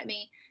get mad at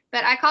me,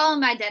 but I call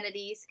them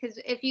identities, because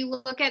if you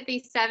look at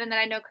these 7 that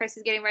I know Chris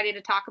is getting ready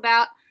to talk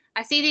about,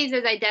 I see these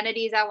as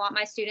identities I want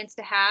my students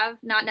to have,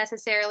 not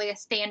necessarily a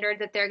standard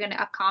that they're going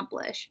to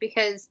accomplish.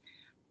 Because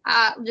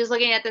just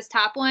looking at this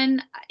top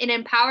one, an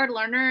empowered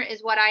learner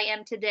is what I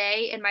am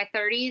today in my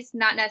 30s,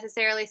 not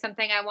necessarily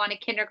something I want a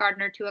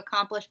kindergartner to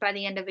accomplish by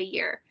the end of a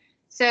year.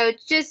 So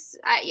just,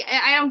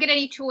 I don't get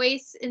any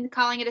choice in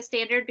calling it a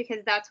standard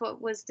because that's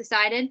what was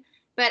decided,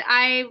 but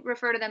I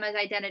refer to them as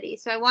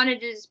identities. So I wanted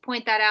to just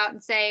point that out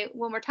and say,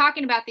 when we're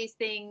talking about these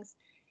things,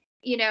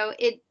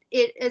 it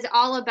is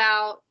all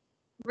about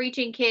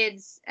reaching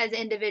kids as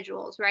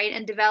individuals, right?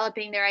 And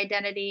developing their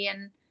identity.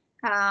 And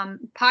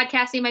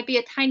podcasting might be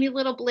a tiny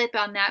little blip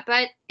on that,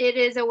 but it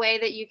is a way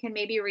that you can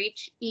maybe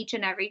reach each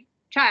and every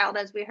child,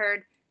 as we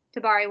heard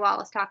Tabari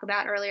Wallace talk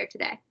about earlier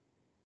today.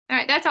 All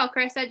right, that's all,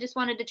 Chris. I just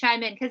wanted to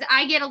chime in because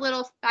I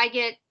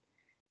get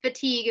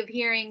fatigue of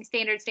hearing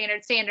standard.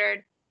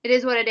 It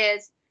is what it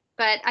is,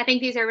 but I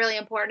think these are really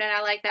important, and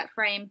I like that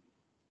frame.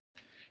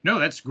 No,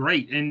 that's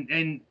great.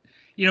 And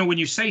when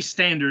you say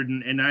standard,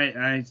 and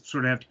I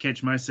sort of have to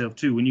catch myself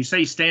too, when you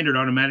say standard,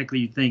 automatically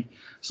you think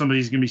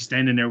somebody's going to be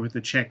standing there with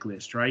a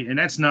checklist, right? And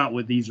that's not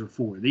what these are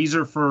for. These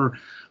are for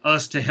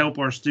us to help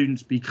our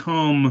students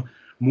become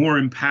more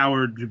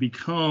empowered, to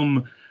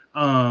become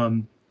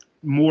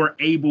more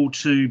able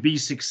to be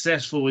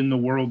successful in the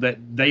world that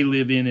they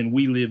live in and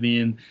we live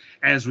in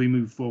as we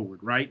move forward,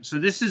 right?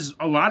 So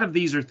a lot of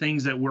these are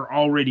things that we're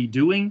already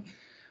doing,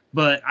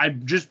 but I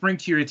just bring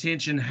to your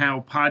attention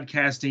how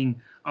podcasting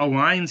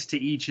aligns to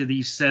each of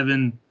these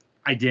 7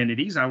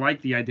 identities. I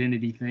like the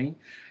identity thing,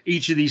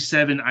 each of these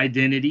 7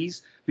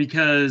 identities,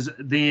 because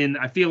then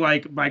I feel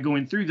like by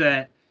going through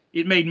that,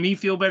 it made me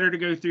feel better to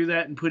go through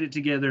that and put it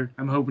together.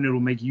 I'm hoping it'll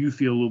make you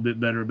feel a little bit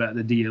better about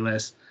the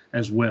DLS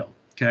as well.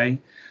 Okay.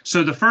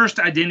 So the first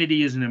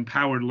identity is an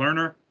empowered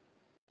learner.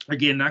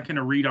 Again, not going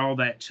to read all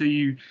that to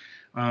you.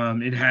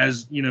 It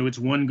has, it's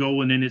one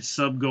goal and then its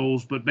sub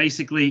goals. But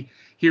basically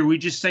here we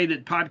just say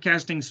that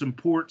podcasting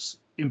supports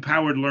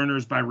empowered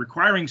learners by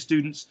requiring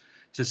students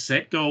to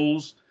set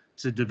goals,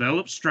 to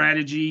develop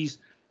strategies.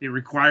 It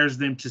requires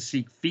them to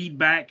seek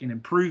feedback and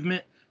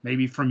improvement,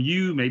 maybe from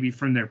you, maybe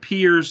from their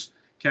peers.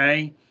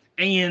 Okay.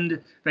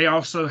 And they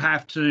also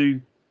have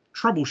to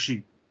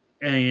troubleshoot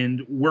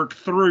and work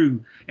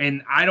through.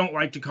 And I don't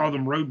like to call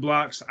them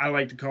roadblocks. I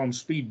like to call them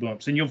speed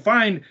bumps. And you'll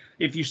find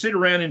if you sit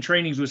around in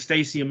trainings with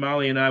Stacy and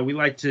Molly and I, we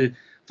like to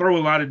throw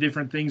a lot of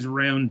different things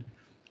around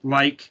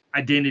like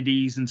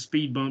identities and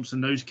speed bumps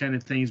and those kind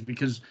of things,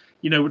 because,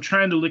 we're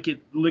trying to look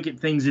at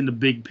things in the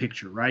big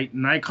picture, right?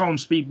 And I call them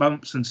speed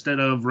bumps instead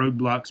of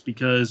roadblocks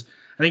because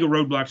I think a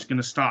roadblock is going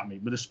to stop me,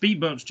 but a speed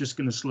bump's just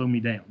going to slow me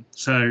down.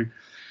 So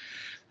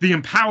the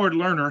empowered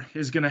learner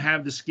is going to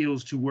have the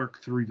skills to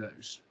work through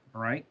those,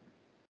 all right?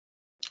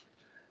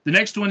 The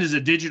next one is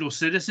a digital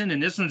citizen,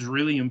 and this one's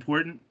really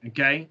important,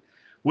 okay?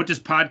 What does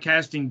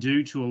podcasting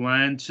do to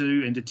align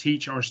to and to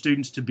teach our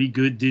students to be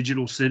good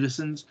digital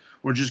citizens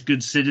or just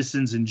good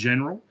citizens in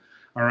general,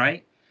 all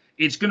right?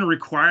 It's going to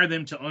require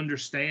them to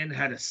understand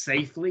how to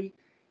safely,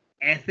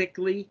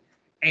 ethically,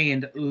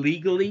 and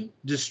legally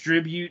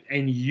distribute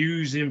and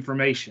use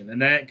information.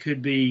 And that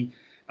could be,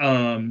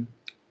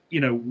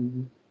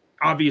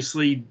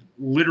 obviously,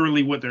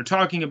 literally what they're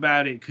talking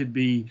about. It could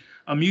be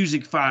a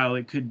music file.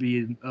 It could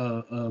be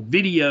a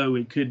video.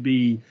 It could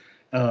be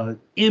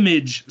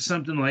image,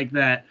 something like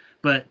that.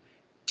 But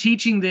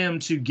teaching them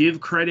to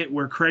give credit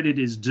where credit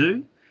is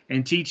due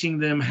and teaching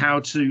them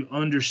how to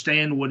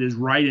understand what is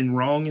right and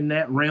wrong in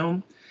that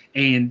realm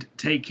and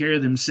take care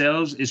of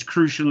themselves is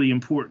crucially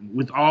important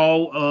with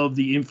all of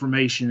the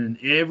information and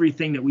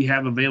everything that we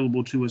have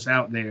available to us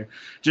out there.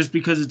 Just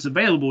because it's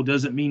available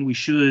doesn't mean we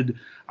should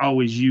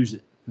always use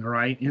it. All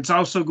right. It's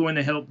also going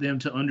to help them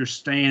to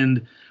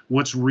understand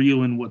what's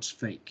real and what's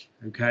fake.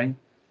 Okay.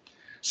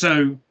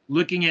 So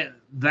looking at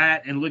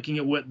that and looking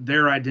at what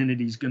their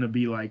identity is going to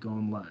be like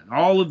online,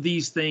 all of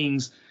these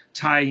things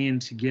tie in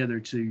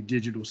together to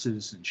digital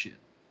citizenship.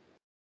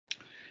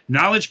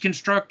 Knowledge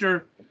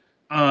constructor.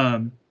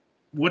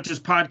 What does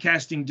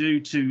podcasting do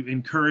to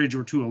encourage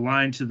or to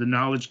align to the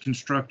knowledge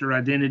constructor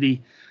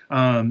identity?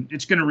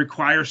 It's going to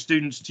require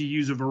students to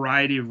use a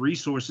variety of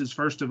resources,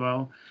 first of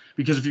all,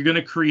 because if you're going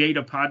to create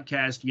a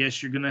podcast,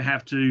 yes, you're going to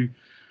have to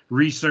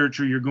research,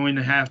 or you're going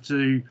to have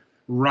to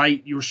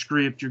write your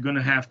script. You're going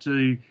to have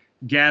to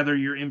gather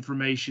your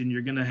information.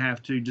 You're going to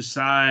have to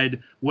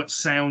decide what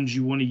sounds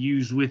you want to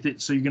use with it.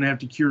 So you're going to have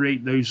to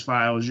curate those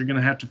files. You're going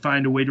to have to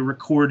find a way to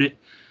record it.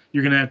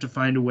 You're going to have to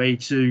find a way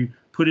to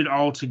put it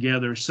all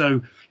together.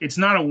 So it's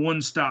not a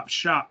one-stop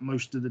shop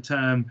most of the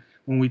time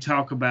when we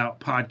talk about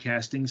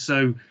podcasting.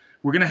 So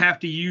we're going to have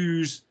to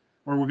use,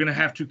 or we're going to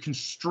have to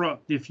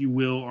construct, if you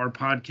will, our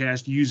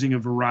podcast using a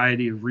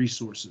variety of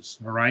resources.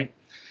 All right.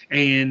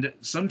 And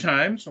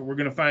sometimes we're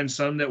going to find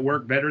some that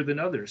work better than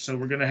others. So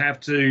we're going to have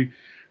to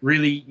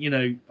really,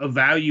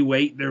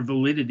 evaluate their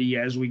validity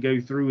as we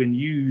go through and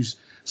use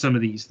some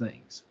of these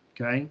things.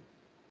 Okay.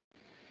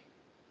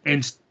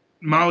 And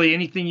Molly,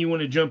 anything you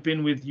want to jump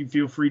in with, you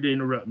feel free to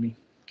interrupt me.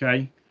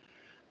 Okay.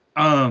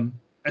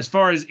 As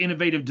far as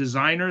innovative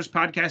designers,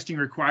 podcasting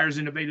requires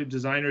innovative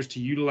designers to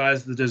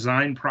utilize the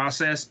design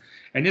process.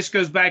 And this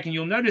goes back, and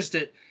you'll notice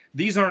that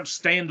these aren't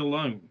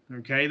standalone.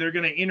 Okay. They're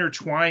going to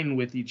intertwine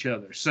with each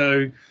other.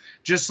 So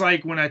just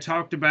like when I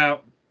talked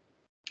about,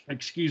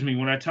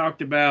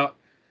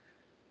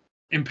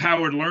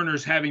 empowered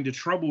learners having to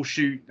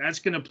troubleshoot, that's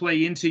going to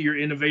play into your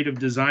innovative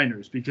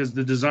designers, because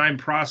the design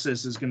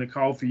process is going to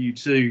call for you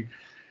to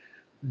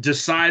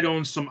decide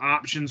on some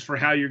options for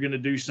how you're going to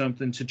do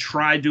something, to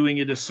try doing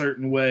it a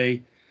certain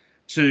way,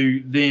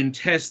 to then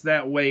test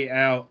that way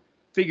out,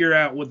 figure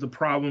out what the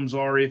problems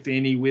are, if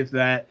any, with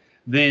that,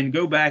 then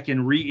go back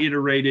and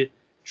reiterate it,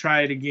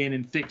 try it again,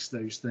 and fix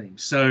those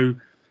things. So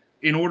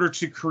in order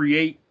to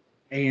create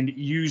and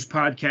use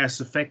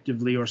podcasts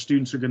effectively, our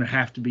students are going to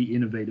have to be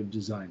innovative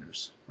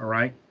designers. All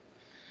right.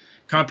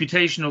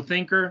 Computational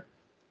thinker.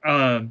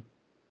 I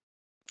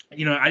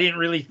didn't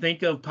really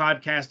think of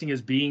podcasting as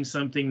being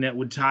something that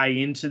would tie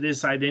into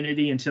this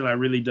identity until I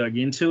really dug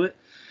into it.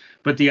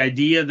 But the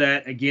idea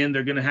that, again,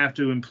 they're going to have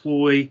to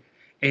employ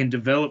and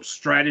develop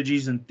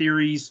strategies and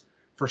theories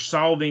for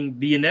solving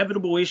the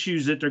inevitable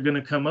issues that they're going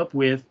to come up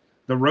with,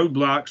 the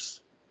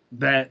roadblocks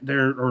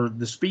or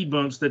the speed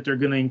bumps that they're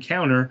going to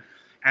encounter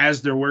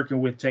as they're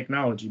working with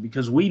technology,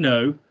 because we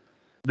know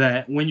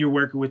that when you're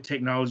working with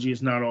technology,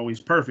 it's not always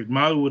perfect.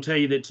 Molly will tell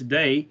you that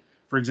today,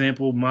 for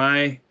example,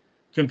 my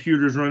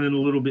computer's running a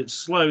little bit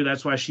slow.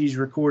 That's why she's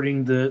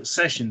recording the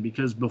session,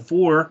 because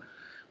before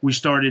we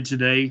started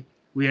today,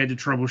 we had to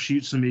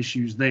troubleshoot some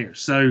issues there.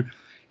 So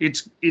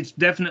it's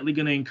definitely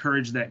going to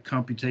encourage that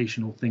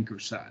computational thinker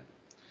side.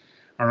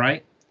 All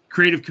right.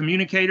 Creative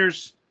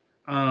communicators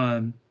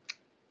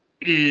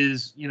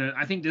is,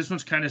 I think this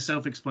one's kind of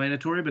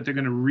self-explanatory, but they're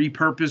going to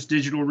repurpose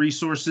digital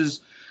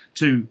resources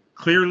to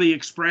clearly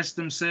express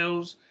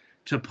themselves,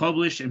 to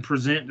publish and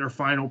present their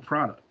final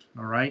product.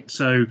 All right.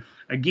 So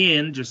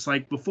again, just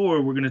like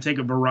before, we're going to take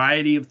a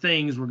variety of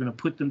things, we're going to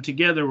put them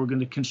together, we're going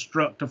to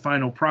construct a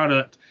final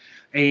product,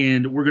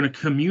 and we're going to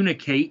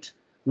communicate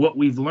what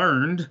we've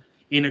learned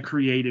in a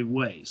creative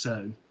way.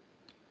 So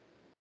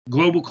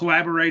global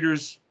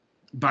collaborators,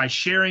 by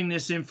sharing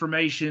this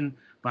information,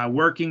 by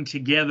working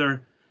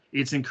together,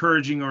 it's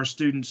encouraging our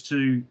students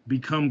to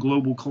become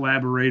global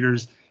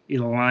collaborators. It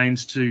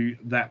aligns to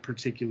that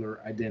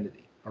particular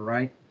identity. All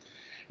right.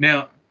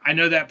 Now, I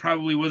know that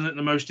probably wasn't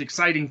the most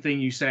exciting thing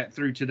you sat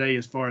through today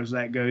as far as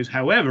that goes.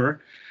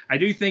 However, I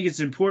do think it's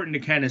important to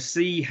kind of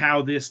see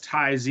how this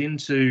ties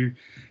into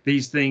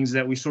these things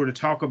that we sort of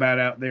talk about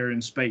out there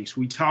in space.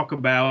 We talk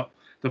about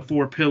the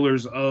 4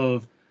 pillars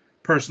of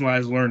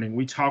personalized learning.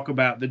 We talk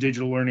about the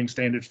digital learning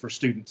standards for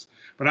students,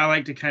 but I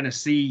like to kind of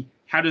see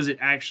how does it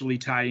actually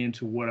tie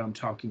into what I'm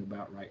talking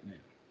about right now.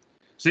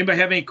 Does anybody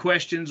have any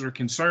questions or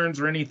concerns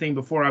or anything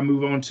before I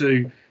move on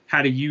to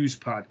how to use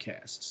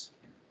podcasts?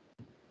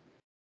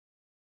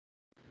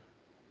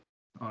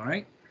 All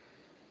right.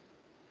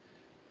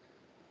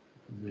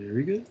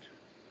 Very good.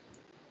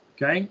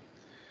 Okay.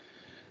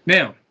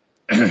 Now,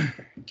 in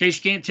case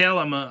you can't tell,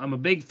 I'm a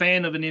big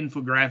fan of an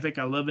infographic.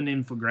 I love an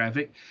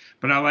infographic,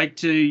 but I like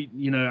to,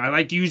 I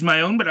like to use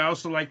my own, but I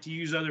also like to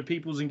use other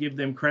people's and give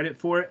them credit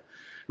for it.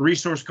 A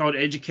resource called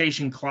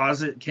Education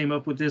Closet came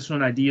up with this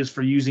one, ideas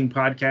for using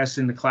podcasts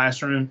in the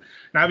classroom.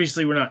 And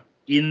obviously we're not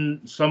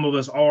some of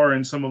us are,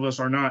 and some of us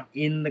are not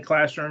in the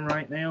classroom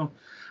right now.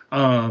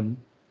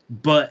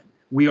 But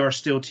we are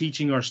still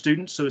teaching our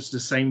students, so it's the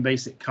same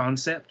basic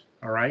concept,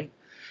 all right?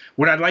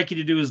 What I'd like you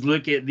to do is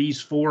look at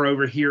these 4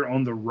 over here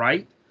on the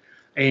right,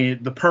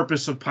 and the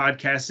purpose of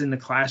podcasts in the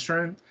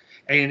classroom,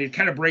 and it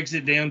kind of breaks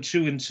it down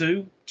 2 and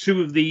 2.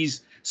 2 of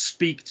these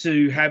speak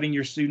to having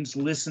your students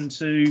listen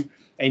to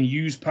and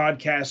use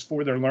podcasts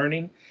for their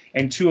learning,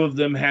 and 2 of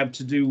them have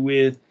to do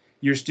with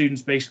your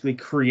students basically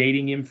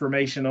creating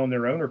information on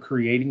their own or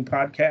creating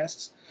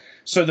podcasts.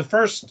 So the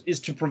first is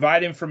to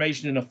provide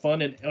information in a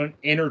fun and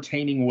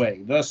entertaining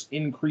way, thus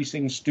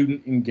increasing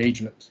student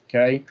engagement,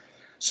 okay?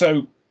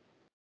 So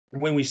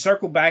when we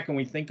circle back and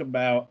we think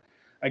about,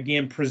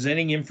 again,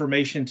 presenting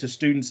information to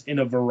students in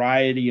a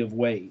variety of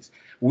ways,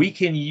 we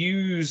can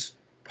use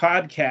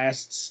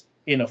podcasts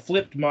in a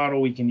flipped model,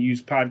 we can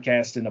use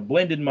podcasts in a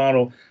blended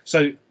model.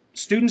 So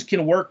students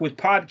can work with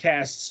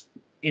podcasts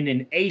in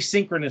an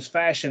asynchronous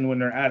fashion when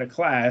they're out of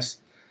class,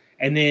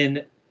 and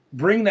then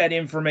bring that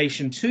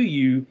information to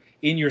you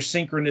in your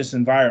synchronous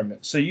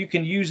environment. So you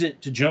can use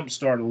it to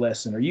jumpstart a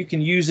lesson, or you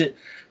can use it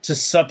to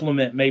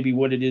supplement maybe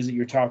what it is that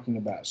you're talking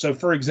about. So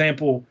for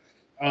example,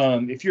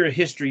 if you're a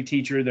history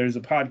teacher, there's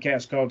a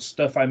podcast called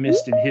Stuff I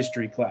Missed in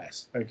History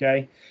Class,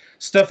 okay?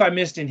 Stuff I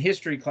Missed in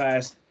History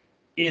Class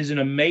is an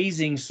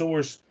amazing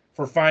source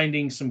for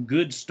finding some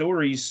good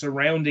stories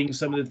surrounding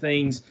some of the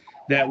things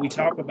that we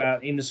talk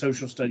about in the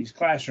social studies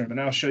classroom.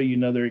 And I'll show you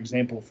another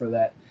example for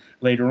that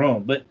later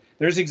on. But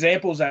there's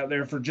examples out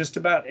there for just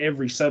about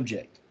every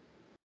subject.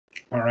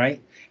 All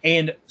right.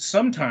 And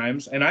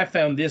sometimes, and I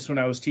found this when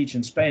I was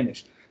teaching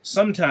Spanish,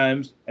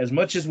 sometimes, as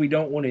much as we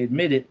don't want to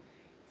admit it,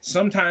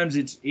 sometimes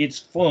it's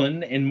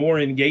fun and more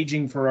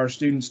engaging for our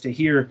students to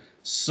hear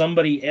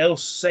somebody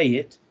else say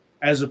it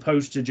as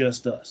opposed to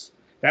just us.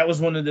 That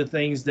was one of the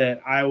things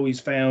that I always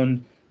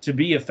found to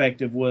be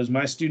effective, was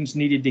my students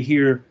needed to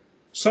hear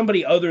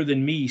somebody other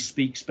than me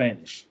speak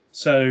Spanish.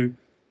 So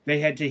they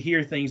had to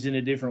hear things in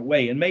a different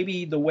way. And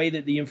maybe the way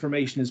that the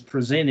information is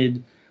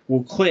presented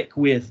will click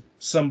with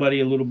somebody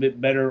a little bit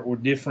better or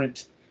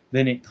different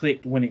than it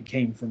clicked when it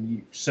came from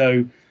you.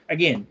 So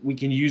again, we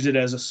can use it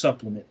as a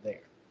supplement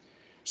there.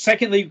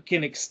 Secondly, we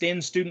can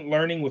extend student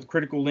learning with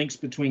critical links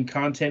between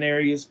content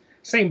areas.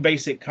 Same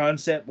basic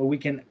concept, but we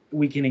can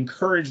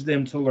encourage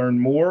them to learn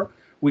more.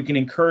 We can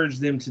encourage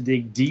them to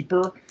dig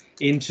deeper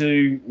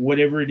into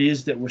whatever it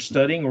is that we're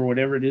studying or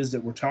whatever it is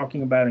that we're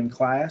talking about in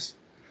class.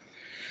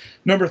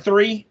 Number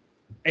 3,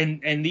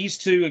 and these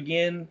 2,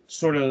 again,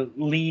 sort of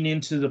lean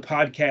into the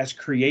podcast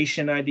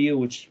creation idea,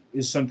 which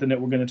is something that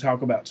we're going to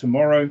talk about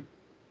tomorrow.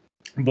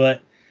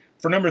 But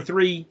for number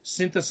 3,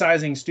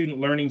 synthesizing student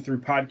learning through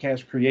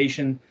podcast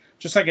creation,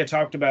 just like I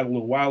talked about a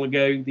little while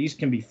ago, these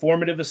can be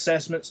formative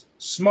assessments,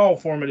 small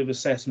formative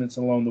assessments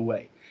along the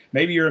way.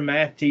 Maybe you're a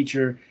math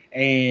teacher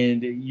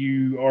and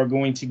you are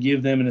going to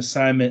give them an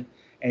assignment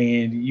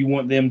and you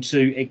want them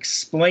to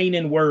explain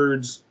in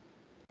words.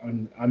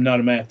 I'm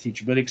not a math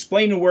teacher, but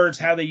explain in words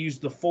how they use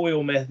the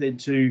FOIL method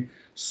to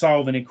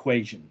solve an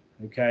equation,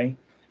 okay?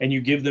 And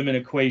you give them an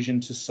equation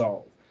to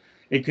solve.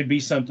 It could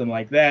be something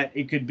like that.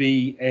 It could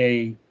be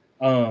a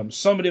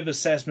summative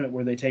assessment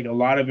where they take a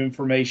lot of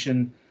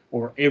information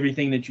or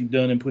everything that you've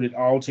done and put it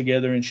all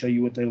together and show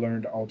you what they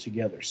learned all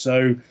together.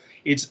 So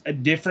it's a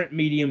different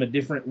medium, a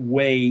different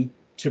way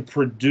to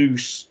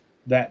produce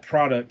that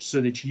product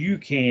so that you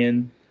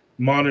can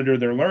monitor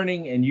their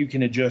learning and you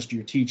can adjust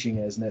your teaching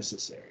as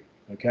necessary.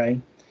 Okay.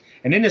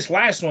 And then this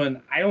last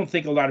one, I don't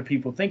think a lot of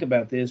people think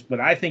about this, but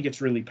I think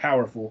it's really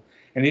powerful.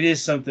 And it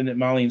is something that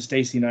Molly and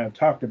Stacy and I have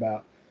talked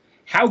about.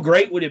 How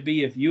great would it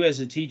be if you as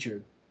a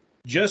teacher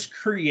just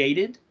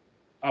created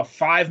a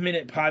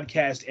 5-minute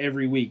podcast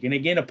every week? And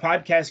again, a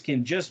podcast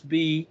can just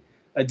be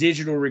a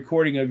digital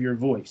recording of your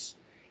voice.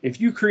 If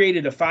you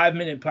created a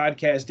 5-minute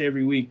podcast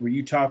every week where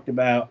you talked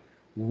about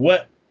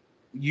what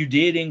you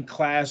did in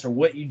class or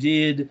what you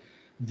did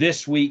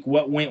this week,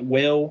 what went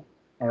well,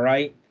 all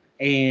right,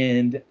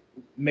 and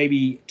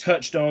maybe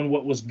touched on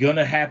what was going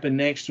to happen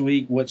next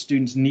week, what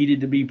students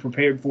needed to be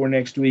prepared for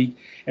next week.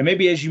 And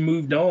maybe as you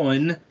moved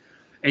on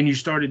and you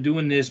started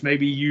doing this,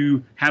 maybe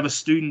you have a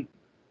student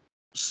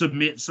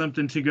submit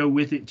something to go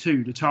with it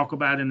too, to talk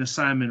about an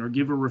assignment or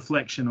give a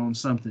reflection on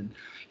something.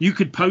 You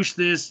could post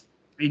this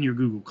in your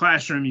Google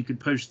Classroom. You could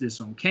post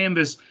this on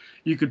Canvas.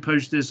 You could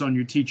post this on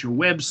your teacher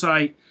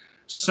website.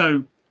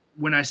 So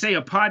when I say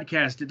a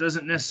podcast, it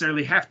doesn't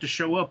necessarily have to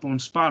show up on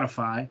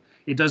Spotify.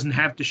 It doesn't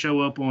have to show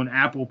up on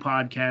Apple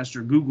Podcasts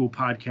or Google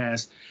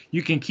Podcasts.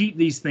 You can keep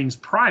these things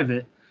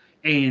private,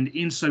 and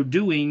in so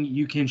doing,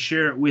 you can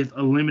share it with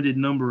a limited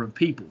number of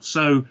people.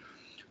 So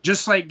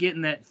just like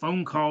getting that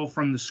phone call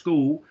from the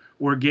school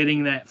or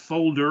getting that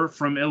folder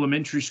from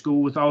elementary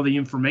school with all the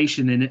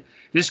information in it,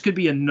 this could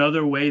be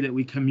another way that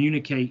we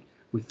communicate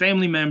with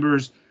family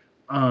members,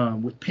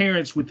 with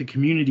parents, with the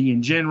community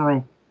in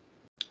general,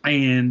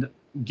 and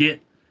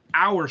get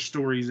our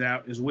stories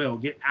out as well,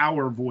 get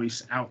our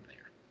voice out there.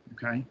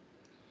 Okay.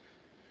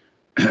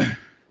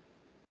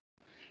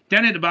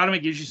 Down at the bottom, it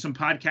gives you some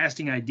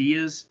podcasting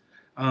ideas.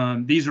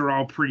 These are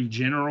all pretty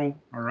general.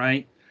 All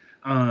right.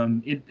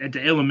 At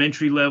the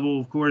elementary level,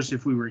 of course,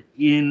 if we were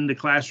in the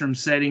classroom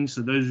setting,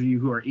 so those of you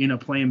who are in a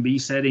Plan B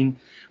setting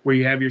where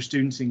you have your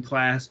students in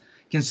class,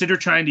 consider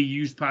trying to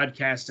use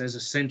podcasts as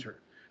a center.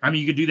 I mean,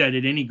 you could do that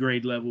at any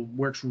grade level,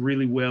 works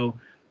really well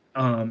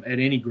at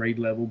any grade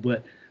level.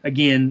 But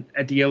again,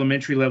 at the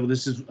elementary level,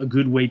 this is a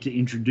good way to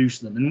introduce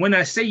them. And when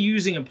I say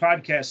using a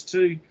podcast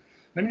too,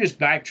 let me just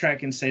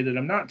backtrack and say that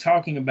I'm not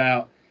talking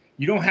about,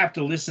 you don't have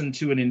to listen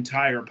to an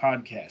entire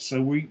podcast.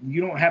 So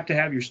you don't have to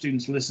have your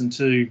students listen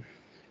to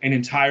an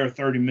entire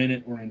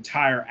 30-minute or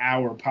entire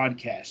hour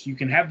podcast. You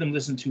can have them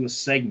listen to a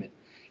segment.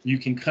 You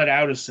can cut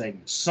out a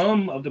segment.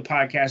 Some of the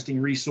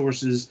podcasting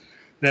resources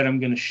that I'm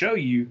going to show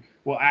you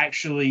will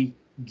actually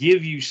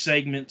give you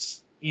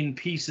segments in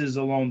pieces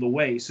along the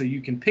way, so you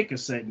can pick a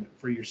segment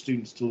for your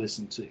students to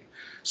listen to.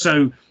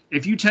 So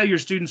if you tell your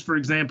students, for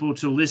example,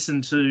 to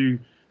listen to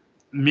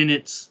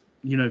minutes,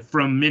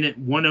 from minute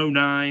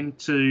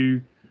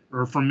 109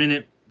 or from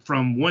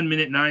 1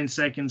 minute 9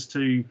 seconds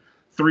to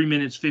 3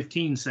 minutes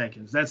 15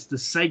 seconds, that's the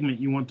segment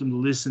you want them to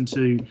listen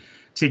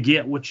to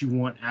get what you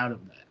want out of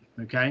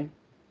that. Okay.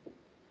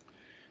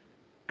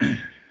 A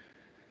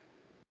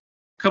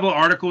couple of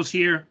articles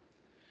here.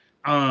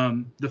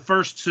 The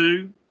first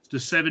two, the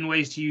 7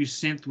 ways to use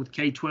Synth with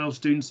K-12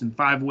 students and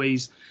 5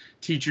 ways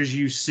teachers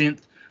use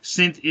Synth.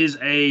 Synth is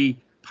a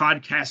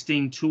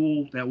podcasting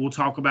tool that we'll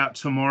talk about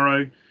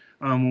tomorrow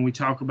when we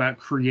talk about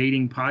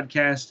creating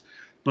podcasts.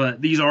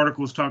 But these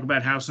articles talk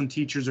about how some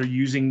teachers are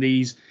using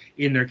these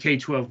in their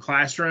K-12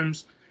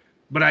 classrooms.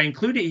 But I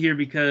include it here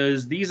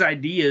because these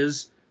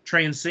ideas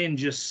transcend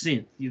just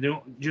Synth. You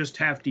don't just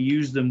have to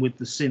use them with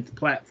the Synth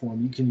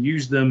platform. You can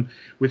use them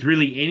with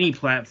really any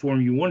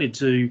platform you wanted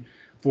to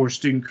for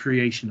student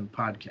creation of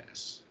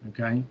podcasts.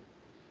 Okay.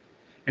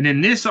 And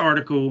then this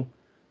article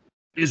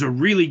is a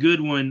really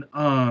good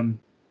one.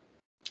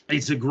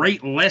 It's a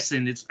great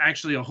lesson. It's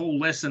actually a whole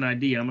lesson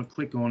idea. I'm going to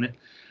click on it.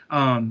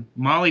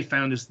 Molly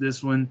found us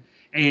this one.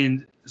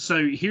 And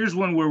so here's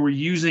one where we're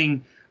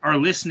using our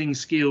listening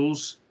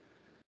skills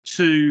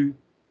to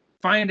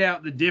find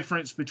out the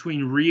difference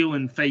between real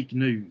and fake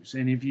news.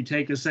 And if you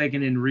take a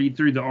second and read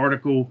through the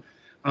article,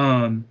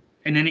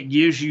 and then it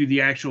gives you the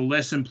actual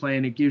lesson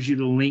plan. It gives you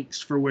the links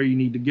for where you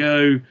need to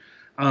go.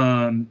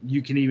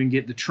 You can even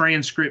get the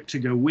transcript to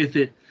go with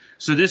it.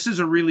 So this is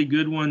a really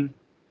good one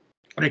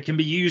that can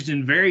be used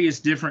in various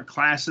different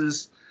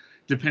classes,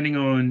 depending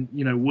on,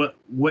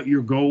 what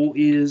your goal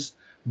is.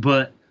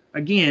 But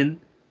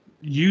again,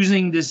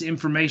 using this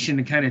information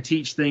to kind of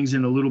teach things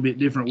in a little bit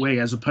different way,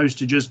 as opposed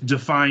to just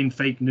define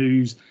fake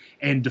news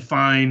and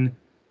define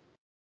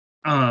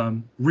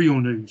real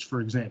news,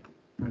 for example.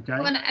 Okay.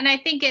 Well, and I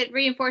think it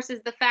reinforces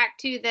the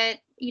fact too that,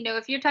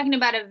 if you're talking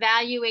about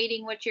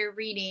evaluating what you're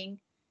reading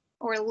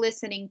or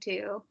listening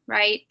to,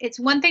 right? It's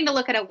one thing to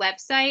look at a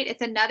website.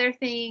 It's another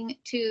thing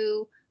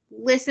to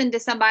listen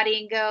to somebody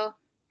and go,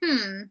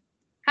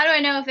 how do I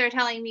know if they're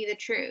telling me the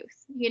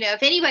truth?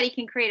 If anybody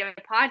can create a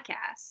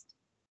podcast,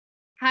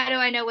 how do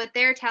I know what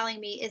they're telling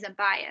me isn't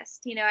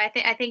biased?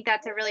 I think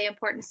that's a really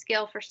important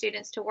skill for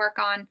students to work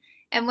on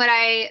And what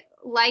I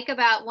like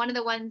about one of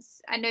the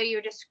ones, I know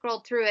you just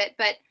scrolled through it,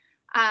 but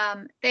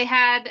they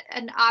had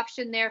an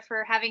option there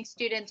for having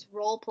students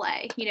role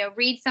play,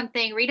 read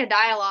something, read a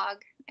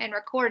dialogue and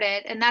record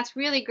it. And that's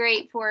really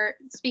great for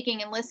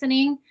speaking and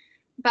listening.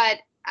 But,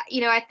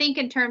 I think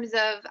in terms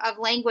of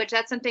language,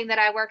 that's something that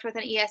I worked with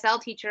an ESL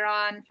teacher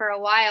on for a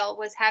while,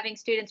 was having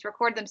students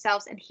record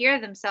themselves and hear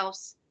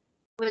themselves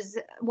was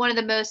one of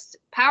the most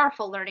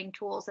powerful learning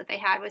tools that they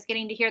had, was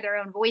getting to hear their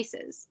own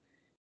voices.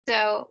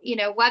 So,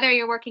 whether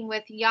you're working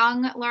with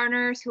young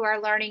learners who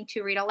are learning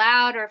to read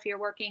aloud, or if you're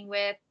working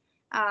with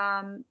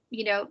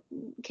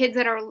kids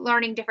that are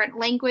learning different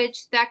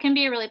language, that can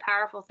be a really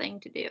powerful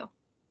thing to do.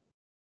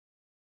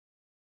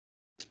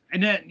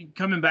 And that,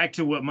 coming back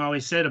to what Molly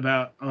said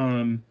about,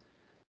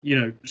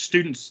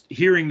 students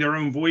hearing their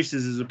own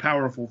voices is a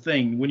powerful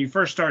thing. When you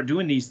first start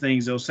doing these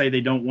things, they'll say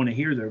they don't want to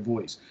hear their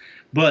voice.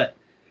 But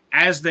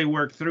as they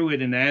work through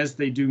it and as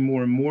they do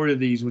more and more of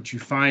these, what you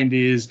find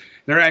is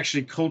they're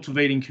actually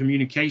cultivating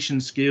communication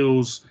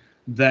skills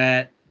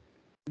that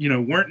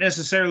weren't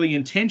necessarily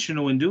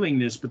intentional in doing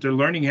this, but they're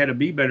learning how to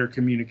be better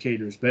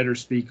communicators, better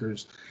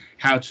speakers,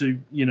 how to,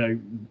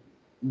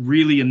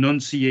 really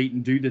enunciate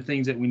and do the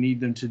things that we need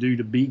them to do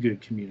to be good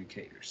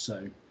communicators.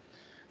 So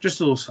just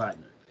a little side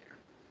note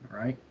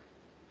there.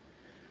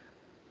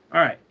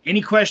 All right. Any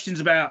questions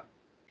about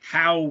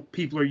how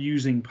people are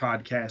using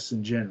podcasts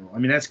in general? I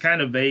mean, that's kind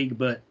of vague,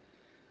 but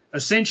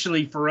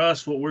essentially for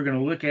us, what we're going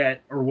to look at,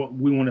 or what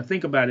we want to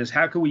think about, is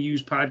how can we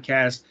use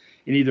podcasts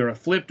in either a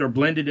flipped or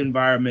blended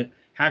environment?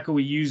 How can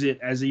we use it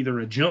as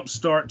either a jump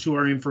start to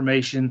our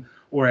information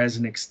or as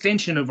an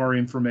extension of our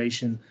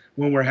information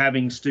when we're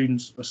having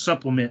students a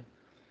supplement,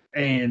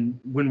 and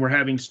when we're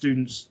having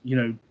students,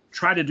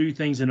 try to do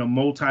things in a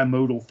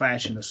multimodal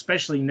fashion,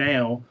 especially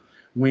now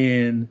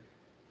when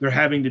they're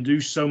having to do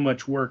so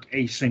much work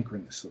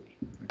asynchronously.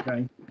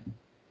 Okay.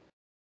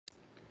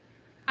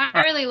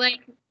 I really like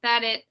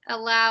that it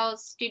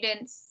allows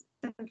students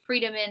some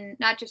freedom in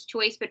not just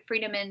choice, but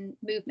freedom in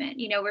movement.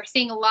 We're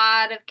seeing a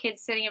lot of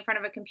kids sitting in front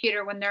of a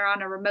computer when they're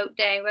on a remote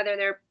day, whether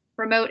they're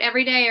remote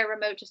every day or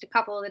remote just a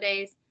couple of the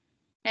days.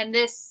 And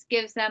this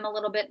gives them a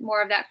little bit more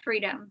of that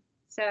freedom.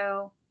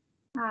 So,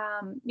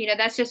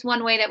 that's just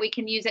one way that we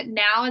can use it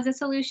now as a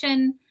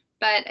solution.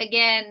 But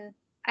again,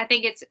 I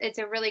think it's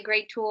a really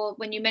great tool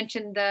when you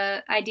mentioned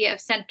the idea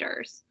of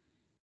centers.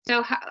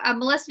 So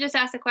Melissa just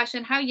asked a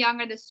question: how young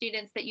are the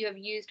students that you have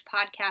used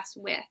podcasts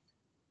with?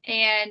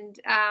 And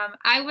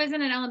I was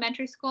in an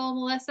elementary school,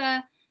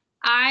 Melissa.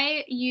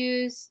 I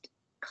used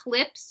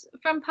clips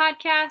from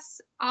podcasts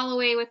all the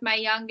way with my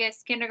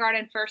youngest,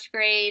 kindergarten, first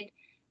grade.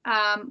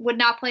 Would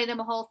not play them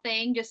a whole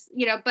thing, just,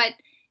 but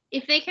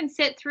if they can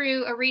sit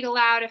through a read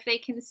aloud, if they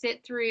can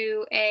sit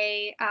through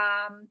a,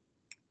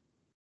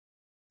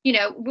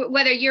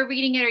 whether you're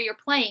reading it or you're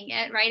playing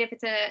it, right?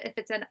 If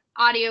it's an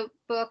audio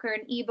book or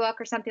an ebook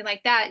or something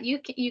like that, you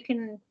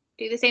can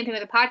do the same thing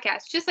with a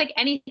podcast. Just like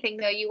anything,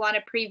 though, you want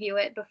to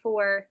preview it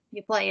before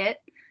you play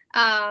it.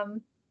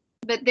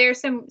 But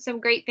there's some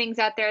great things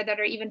out there that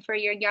are even for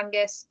your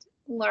youngest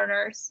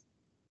learners.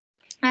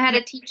 I had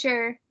a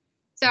teacher.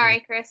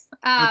 Sorry, Chris.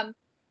 I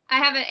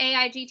have an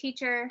AIG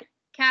teacher.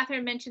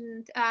 Catherine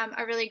mentioned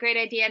a really great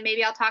idea.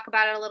 Maybe I'll talk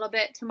about it a little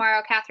bit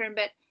tomorrow, Catherine.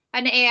 But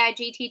an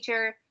AIG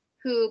teacher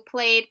who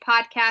played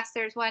podcasts.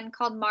 There's one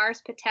called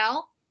Mars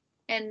Patel,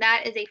 and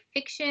that is a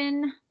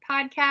fiction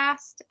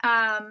podcast.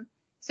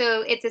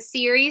 So it's a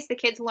series. The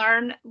kids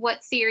learn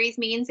what series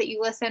means, that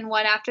you listen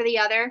one after the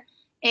other.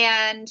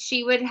 And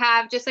she would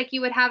have, just like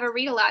you would have a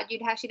read aloud,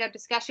 she'd have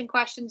discussion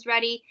questions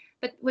ready.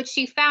 But what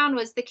she found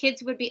was the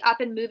kids would be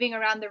up and moving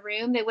around the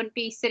room. They wouldn't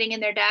be sitting in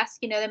their desk.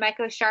 They might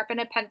go sharpen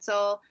a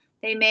pencil.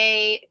 They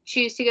may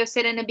choose to go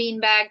sit in a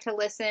beanbag to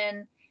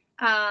listen.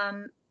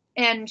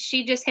 And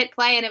she just hit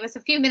play, and it was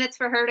a few minutes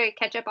for her to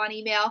catch up on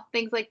email,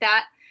 things like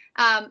that.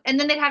 And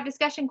then they'd have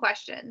discussion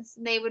questions.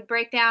 They would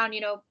break down,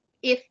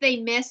 if they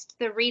missed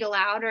the read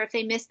aloud or if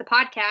they missed the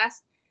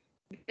podcast,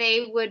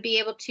 they would be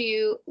able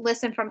to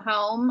listen from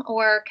home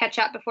or catch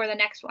up before the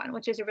next one,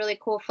 which is a really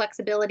cool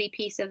flexibility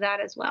piece of that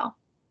as well.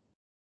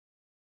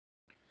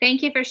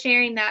 Thank you for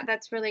sharing that.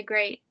 That's really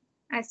great.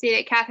 I see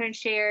that Catherine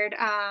shared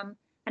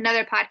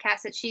another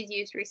podcast that she's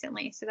used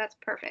recently, so that's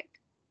perfect.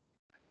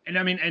 And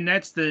I mean, and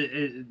that's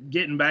the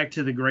getting back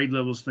to the grade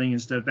levels thing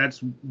and stuff.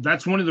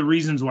 That's one of the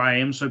reasons why I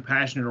am so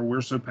passionate, or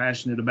we're so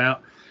passionate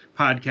about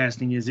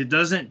podcasting, is it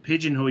doesn't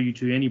pigeonhole you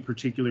to any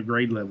particular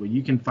grade level.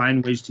 You can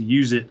find ways to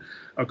use it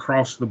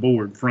across the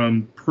board,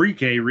 from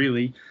pre-K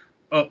really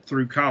up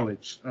through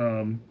college.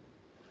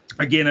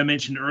 Again, I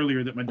mentioned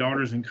earlier that my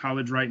daughter's in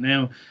college right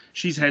now.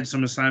 She's had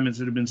some assignments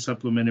that have been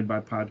supplemented by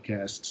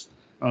podcasts.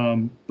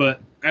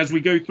 But as we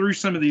go through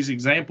some of these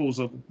examples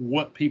of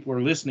what people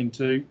are listening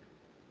to,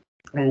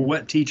 or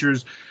what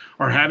teachers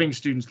are having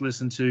students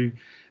listen to,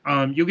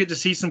 you'll get to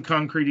see some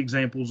concrete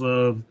examples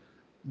of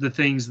the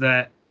things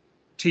that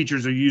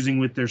teachers are using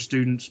with their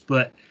students.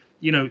 But,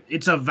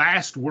 it's a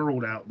vast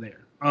world out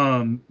there.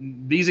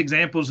 These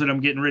examples that I'm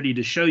getting ready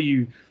to show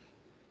you,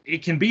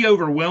 it can be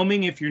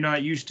overwhelming if you're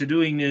not used to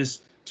doing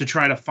this, to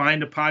try to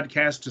find a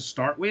podcast to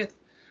start with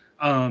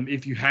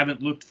if you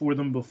haven't looked for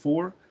them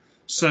before.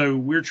 So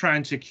we're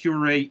trying to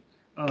curate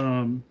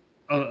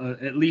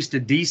at least a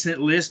decent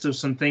list of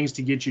some things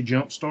to get you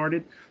jump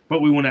started,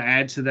 but we want to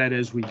add to that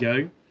as we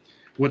go.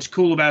 What's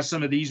cool about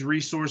some of these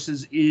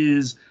resources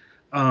is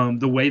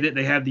the way that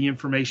they have the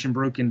information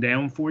broken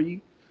down for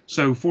you.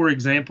 So for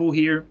example,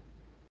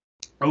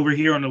 over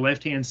here on the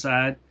left-hand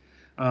side,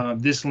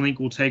 this link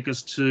will take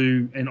us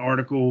to an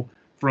article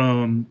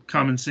from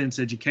Common Sense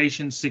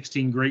Education,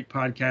 16 Great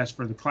Podcasts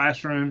for the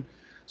Classroom.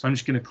 So I'm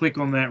just going to click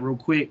on that real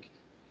quick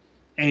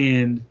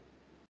and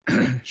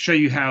show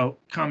you how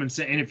Common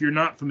Sense, and if you're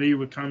not familiar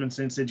with Common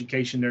Sense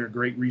Education, they're a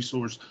great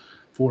resource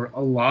for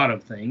a lot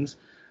of things.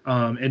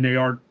 And they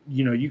are,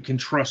 you can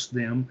trust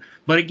them.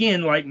 But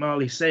again, like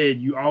Molly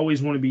said, you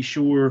always want to be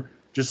sure,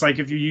 just like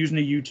if you're using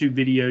a YouTube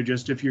video,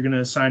 just if you're going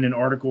to assign an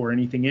article or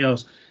anything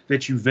else,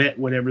 that you vet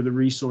whatever the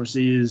resource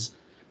is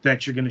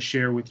that you're going to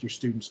share with your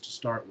students to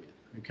start with.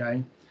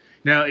 Okay.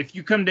 Now, if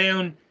you come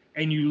down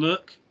and you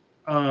look,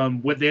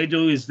 what they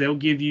do is they'll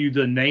give you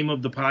the name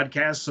of the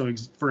podcast. So,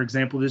 for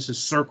example, this is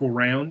Circle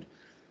Round.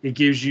 It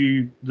gives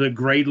you the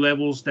grade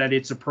levels that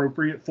it's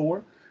appropriate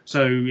for.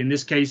 So in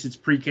this case, it's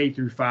pre-K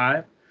through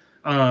 5.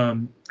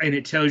 And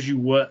it tells you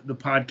what the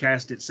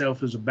podcast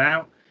itself is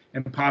about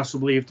and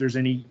possibly if there's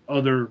any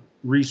other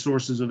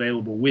resources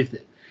available with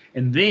it.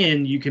 And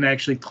then you can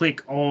actually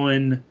click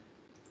on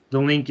the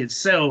link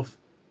itself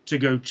to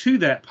go to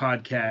that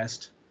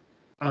podcast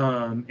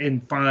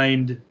and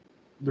find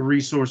the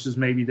resources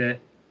maybe that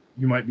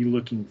you might be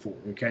looking for.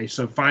 Okay,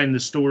 so find the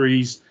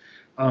stories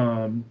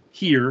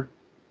here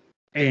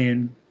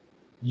and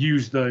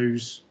use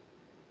those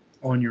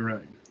on your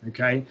own.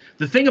 Okay,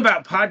 the thing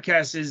about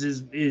podcasts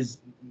is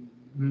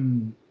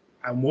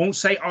I won't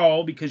say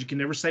all, because you can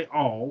never say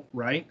all,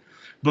 right?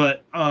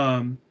 But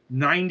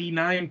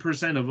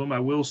 99% of them, I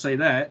will say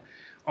that,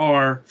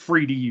 are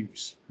free to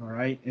use. All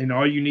right, and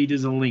all you need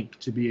is a link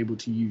to be able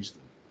to use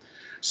them.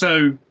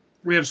 So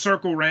we have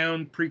Circle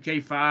Round,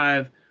 Pre-K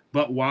 5,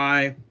 But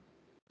Why.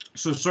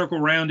 So Circle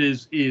Round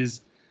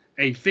is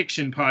a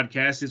fiction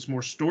podcast. It's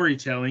more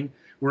storytelling,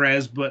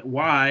 whereas But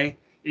Why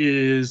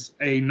is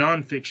a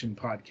nonfiction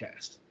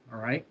podcast. All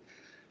right.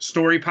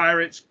 Story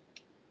Pirates,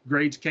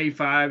 grades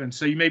K5. And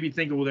so you may be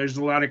thinking, well, there's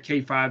a lot of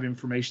K5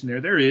 information there.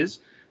 There is.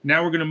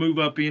 Now we're going to move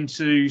up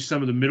into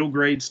some of the middle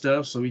grade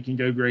stuff. So we can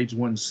go grades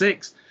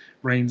 1-6,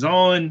 Brains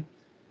On,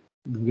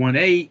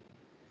 1-8,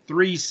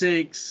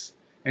 3-6.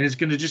 And it's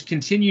going to just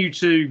continue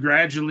to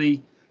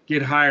gradually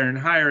get higher and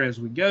higher as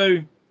we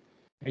go.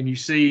 And you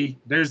see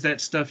there's that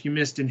stuff you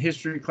missed in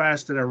history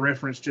class that I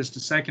referenced just a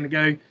second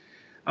ago.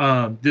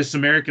 This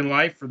American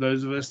Life, for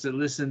those of us that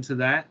listen to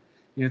that.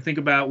 Think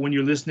about when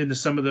you're listening to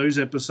some of those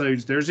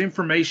episodes, there's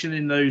information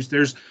in those.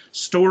 There's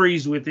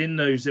stories within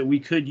those that we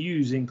could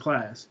use in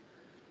class.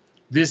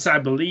 This, I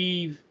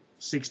believe,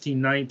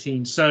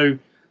 1619. So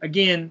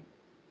again,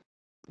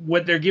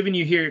 what they're giving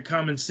you here at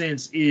Common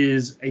Sense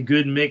is a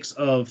good mix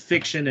of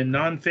fiction and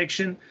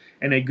nonfiction,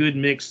 and a good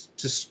mix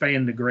to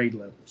span the grade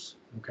levels.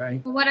 Okay.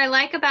 What I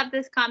like about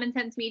this Common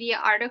Sense Media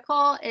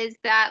article is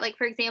that, like,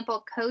 for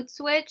example, Code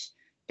Switch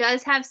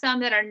does have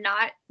some that are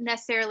not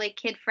necessarily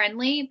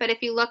kid-friendly, but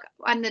if you look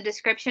on the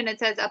description, it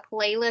says a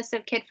playlist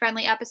of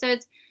kid-friendly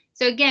episodes.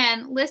 So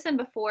again, listen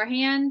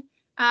beforehand.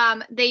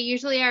 They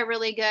usually are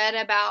really good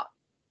about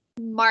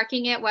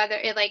marking it, whether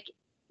it, like,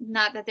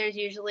 not that there's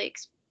usually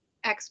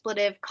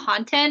expletive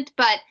content,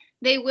 but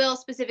they will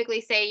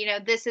specifically say,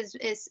 this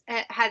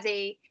has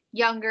a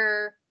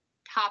younger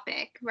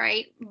topic,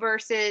 right?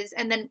 Versus,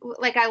 and then,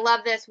 like, I love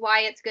this,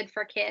 why it's good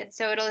for kids.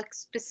 So it'll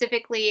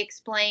specifically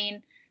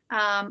explain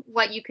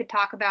what you could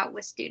talk about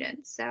with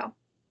students. So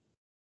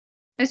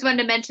I just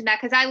wanted to mention that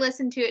because I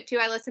listened to it too.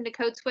 I listened to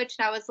Code Switch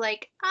and I was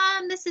like,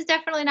 this is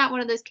definitely not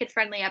one of those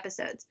kid-friendly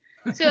episodes.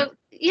 So,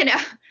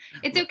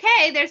 it's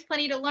okay. There's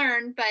plenty to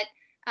learn, but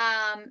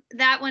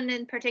that one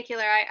in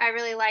particular, I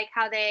really like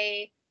how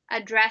they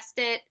addressed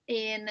it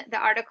in the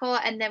article.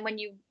 And then when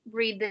you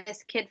read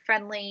this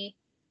kid-friendly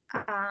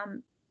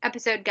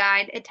episode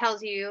guide, it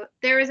tells you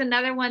there is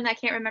another one that I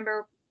can't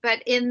remember,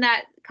 but in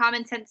that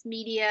Common Sense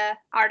Media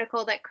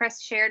article that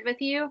Chris shared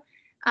with you,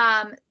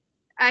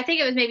 I think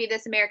it was maybe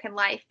This American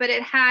Life, but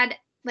it had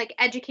like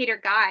educator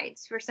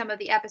guides for some of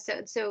the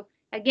episodes. So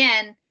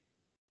again,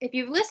 if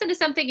you've listened to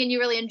something and you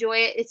really enjoy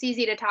it, it's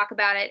easy to talk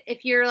about it.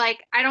 If you're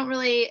like, I don't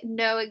really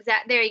know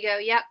there you go.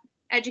 Yep.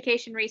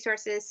 Education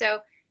resources. So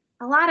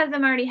a lot of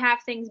them already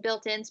have things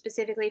built in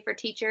specifically for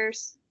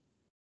teachers.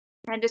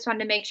 I just wanted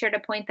to make sure to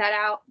point that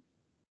out.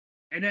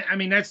 And I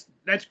mean, that's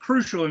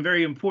crucial and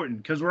very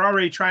important because we're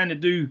already trying to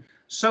do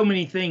so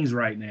many things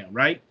right now,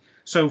 right?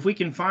 So if we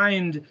can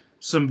find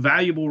some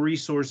valuable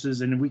resources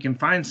and we can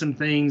find some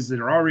things that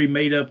are already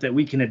made up that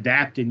we can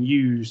adapt and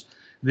use,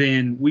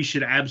 then we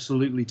should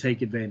absolutely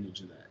take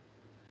advantage of that.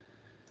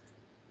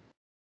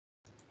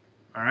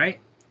 All right,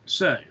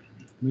 so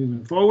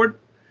moving forward.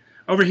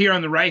 Over here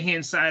on the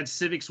right-hand side,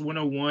 Civics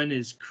 101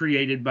 is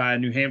created by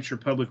New Hampshire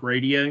Public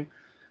Radio.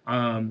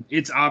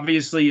 It's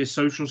obviously a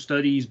social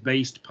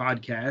studies-based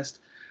podcast.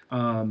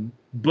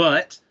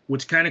 But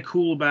what's kind of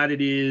cool about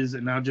it is,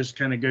 and I'll just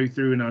kind of go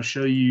through and I'll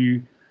show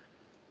you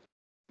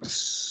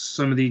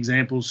some of the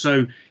examples.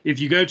 So if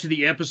you go to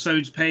the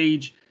episodes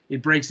page,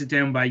 it breaks it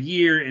down by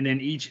year, and then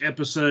each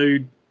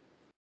episode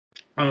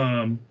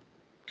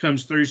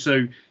comes through.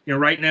 So,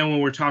 right now when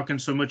we're talking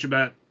so much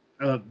about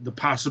the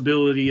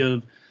possibility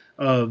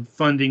of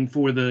funding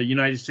for the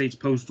United States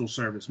Postal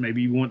Service,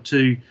 maybe you want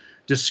to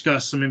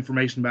discuss some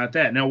information about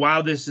that. Now,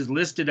 while this is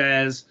listed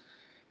as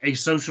a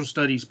social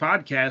studies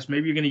podcast,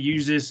 maybe you're going to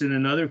use this in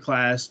another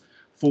class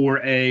for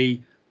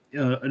an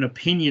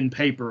opinion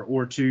paper,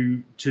 or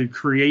to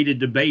create a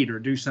debate or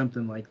do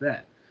something like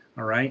that.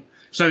 All right.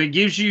 So it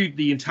gives you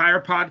the entire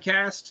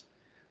podcast.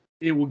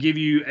 It will give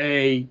you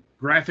a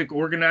graphic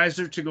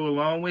organizer to go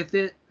along with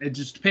it. It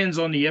just depends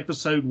on the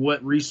episode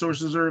what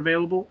resources are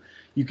available.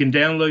 You can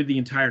download the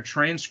entire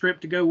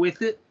transcript to go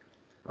with it.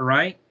 All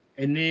right.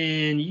 And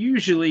then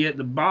usually at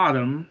the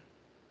bottom,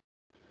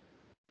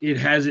 it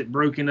has it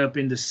broken up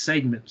into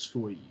segments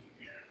for you.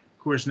 Of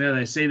course, now that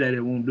I say that,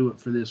 it won't do it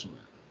for this one.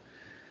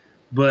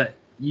 But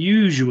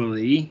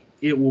usually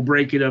it will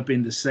break it up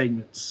into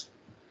segments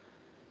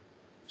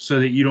so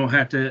that you don't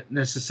have to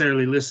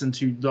necessarily listen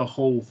to the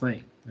whole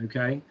thing.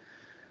 Okay.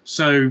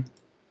 So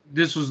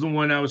this was the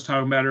one I was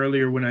talking about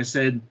earlier when I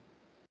said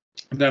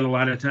that a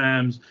lot of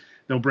times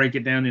they'll break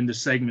it down into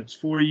segments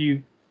for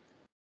you.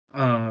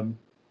 And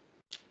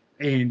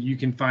you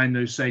can find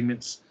those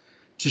segments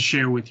to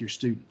share with your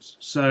students.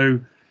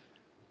 So,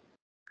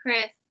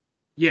 Chris.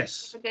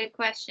 Yes. That's a good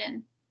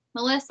question.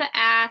 Melissa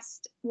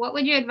asked, what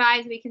would you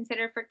advise we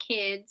consider for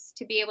kids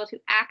to be able to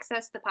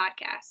access the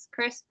podcast?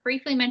 Chris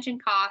briefly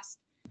mentioned cost.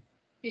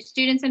 Do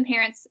students and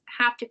parents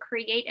have to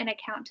create an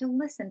account to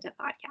listen to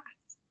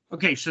podcasts?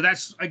 Okay, so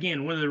that's,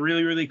 again, one of the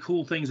really, really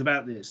cool things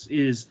about this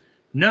is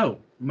no,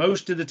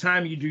 most of the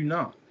time you do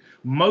not.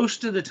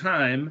 Most of the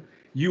time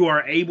you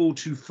are able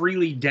to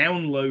freely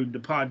download the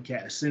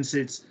podcast. Since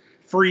it's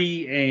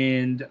free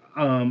and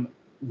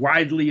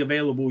widely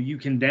available, you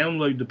can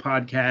download the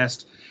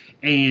podcast,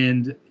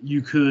 and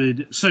you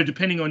could, so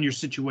depending on your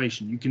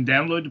situation, you can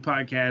download the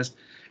podcast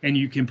and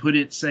you can put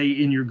it, say,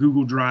 in your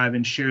Google Drive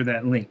and share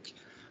that link.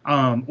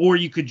 Or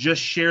you could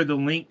just share the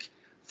link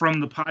from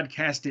the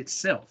podcast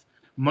itself.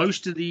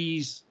 Most of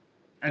these,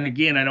 and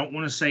again, I don't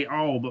want to say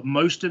all, but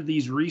most of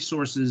these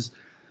resources,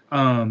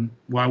 well,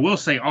 I will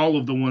say all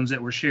of the ones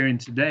that we're sharing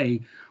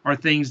today are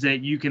things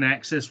that you can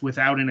access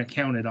without an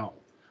account at all.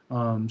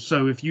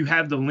 So if you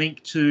have the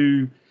link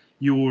to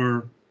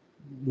your,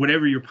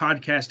 whatever your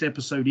podcast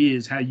episode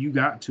is, how you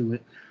got to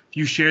it, if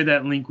you share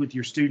that link with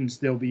your students,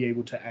 they'll be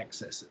able to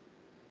access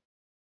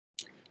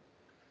it.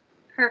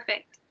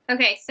 Perfect.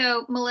 Okay,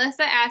 so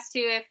Melissa asked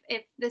you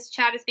if this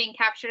chat is being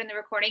captured in the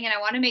recording, and I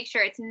want to make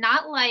sure it's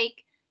not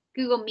like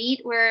Google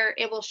Meet where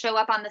it will show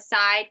up on the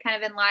side kind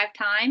of in live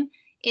time.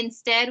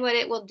 Instead, what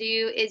it will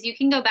do is you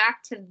can go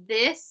back to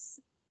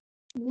this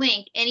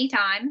link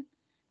anytime,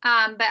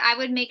 but I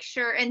would make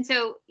sure, and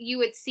so you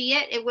would see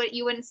it.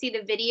 You wouldn't see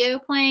the video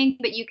playing,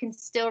 but you can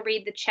still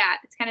read the chat.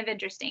 It's kind of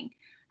interesting.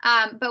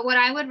 But what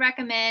I would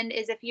recommend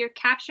is if you're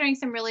capturing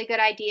some really good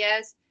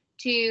ideas,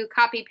 to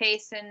copy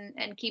paste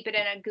and keep it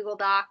in a Google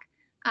Doc,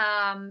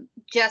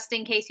 just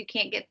in case you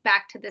can't get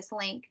back to this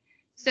link.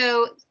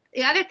 So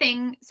the other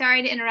thing,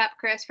 sorry to interrupt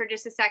Chris for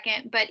just a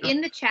second, but in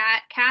the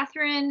chat,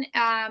 Catherine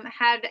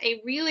had a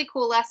really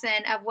cool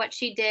lesson of what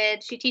she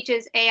did. She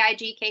teaches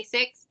AIG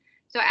K6.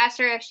 So I asked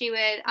her if she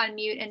would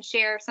unmute and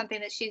share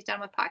something that she's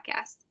done with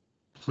podcasts.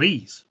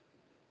 Please.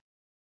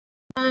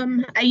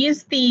 I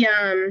used the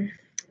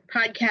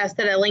podcast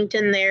that I linked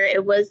in there.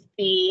 It was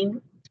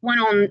the one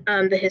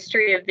on the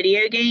history of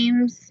video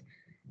games.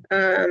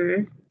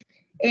 And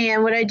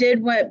what I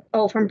did,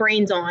 from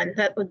Brains On,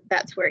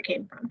 that's where it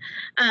came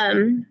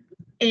from.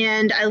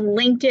 And I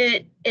linked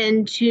it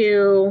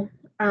into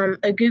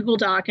a Google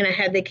Doc, and I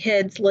had the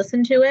kids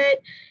listen to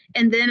it.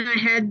 And then I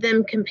had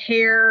them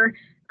compare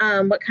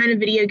what kind of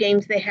video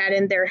games they had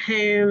in their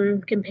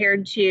home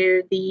compared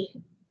to the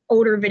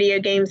older video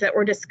games that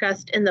were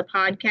discussed in the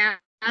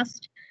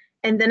podcast.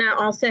 And then I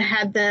also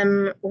had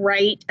them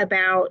write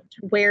about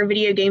where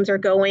video games are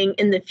going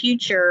in the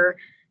future,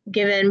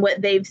 given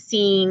what they've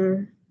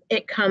seen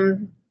it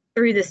come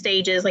through the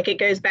stages. Like it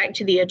goes back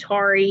to the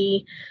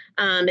Atari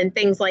and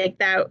things like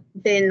that.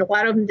 Then a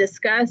lot of them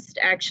discussed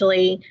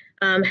actually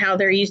how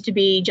there used to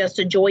be just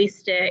a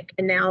joystick,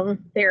 and now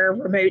their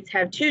remotes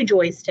have 2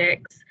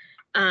 joysticks,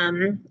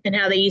 and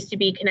how they used to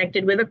be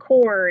connected with a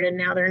cord and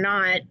now they're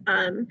not.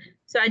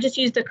 So I just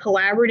used a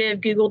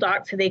collaborative Google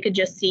Doc so they could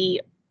just see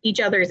each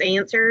other's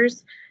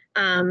answers.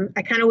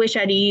 I kind of wish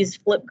I'd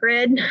used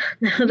Flipgrid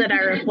now that I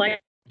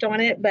reflect on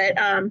it, but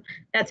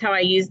that's how I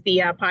used the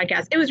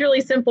podcast. It was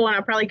really simple, and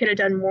I probably could have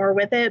done more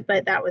with it,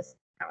 but that was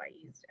how I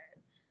used it.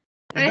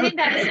 But I think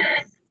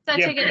that's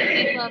such a good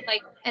example of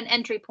like an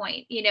entry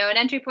point. An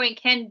entry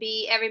point can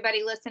be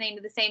everybody listening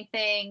to the same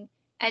thing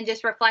and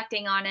just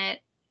reflecting on it.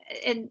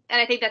 And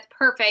I think that's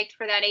perfect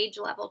for that age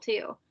level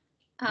too.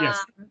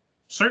 Yes.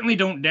 Certainly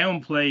don't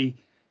downplay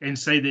and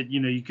say that,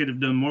 you could have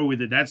done more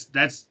with it.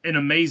 That's an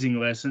amazing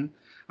lesson.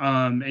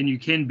 And you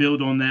can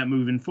build on that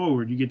moving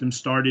forward. You get them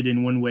started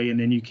in one way, and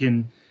then you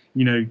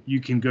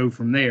can go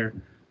from there.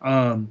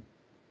 That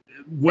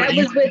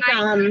was with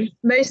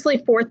mostly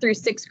 4th through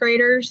 6th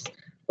graders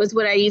was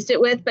what I used it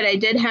with, but I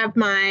did have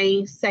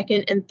my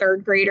 2nd and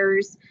 3rd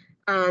graders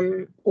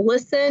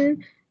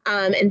listen,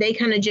 and they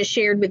kind of just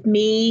shared with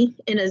me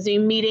in a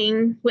Zoom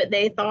meeting what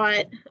they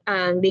thought,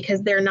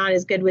 because they're not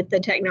as good with the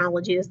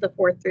technology as the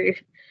 4th through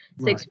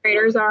 6th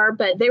graders are,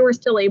 but they were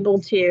still able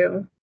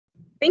to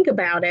think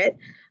about it.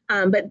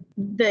 But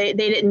they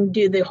didn't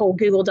do the whole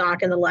Google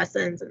Doc and the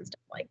lessons and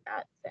stuff like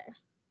that.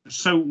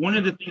 So one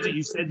of the things that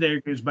you said there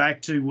goes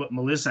back to what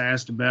Melissa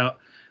asked about,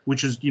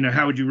 which is,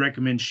 how would you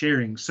recommend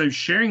sharing? So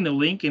sharing the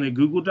link in a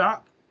Google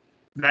Doc,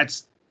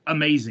 that's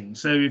amazing.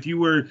 So if you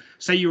were,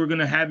 say you were going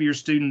to have your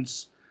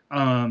students,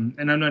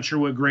 and I'm not sure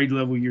what grade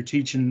level you're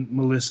teaching,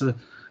 Melissa,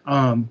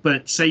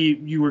 but say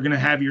you were going to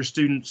have your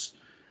students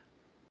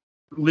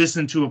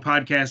listen to a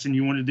podcast and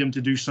you wanted them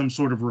to do some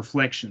sort of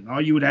reflection.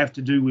 All you would have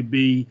to do would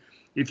be,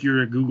 if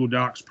you're a Google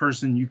Docs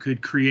person, you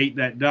could create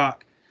that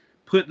doc,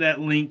 put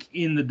that link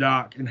in the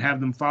doc and have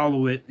them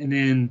follow it. And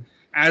then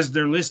as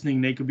they're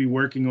listening, they could be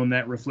working on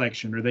that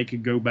reflection, or they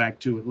could go back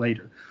to it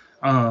later.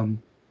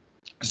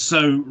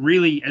 So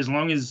really, as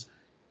long as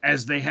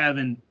they have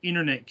an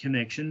internet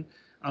connection,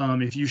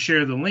 if you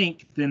share the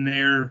link, then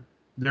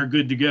they're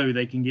good to go.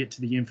 They can get to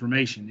the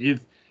information.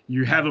 If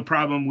you have a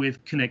problem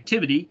with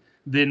connectivity,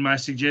 then my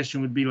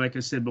suggestion would be, like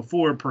I said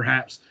before,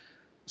 perhaps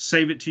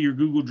save it to your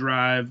Google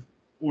Drive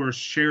or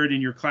share it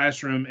in your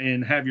classroom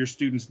and have your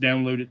students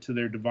download it to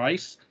their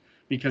device,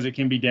 because it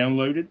can be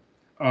downloaded,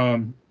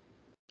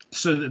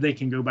 so that they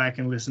can go back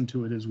and listen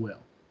to it as well.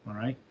 All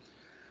right.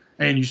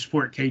 And you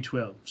support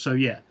K-12. So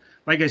yeah,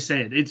 like I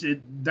said,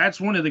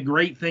 that's one of the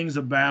great things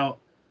about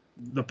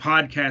the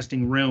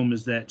podcasting realm,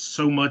 is that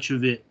so much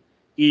of it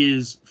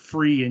is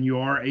free and you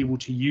are able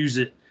to use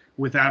it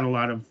without a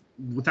lot of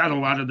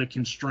the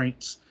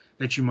constraints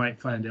that you might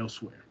find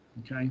elsewhere.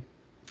 Okay.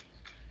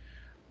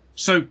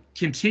 So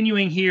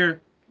continuing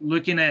here,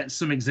 looking at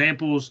some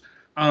examples,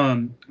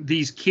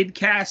 these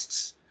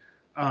KidCasts,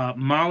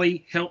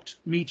 Molly helped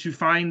me to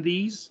find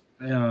these.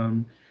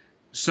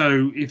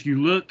 So if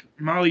you look,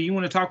 Molly, you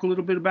want to talk a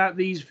little bit about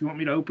these, if you want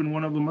me to open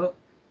one of them up?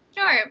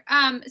 Sure.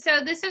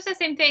 So this is the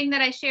same thing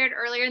that I shared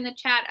earlier in the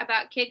chat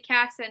about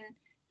KidCasts and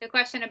the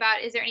question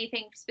about, is there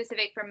anything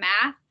specific for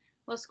math?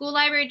 Well, School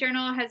Library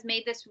Journal has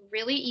made this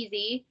really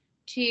easy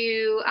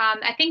to,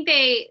 I think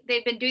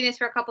they've been doing this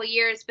for a couple of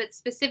years, but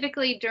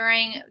specifically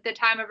during the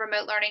time of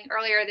remote learning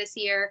earlier this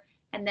year,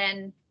 and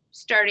then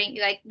starting,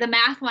 like the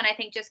math one, I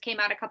think just came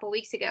out a couple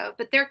weeks ago,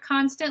 but they're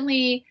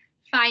constantly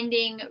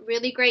finding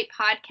really great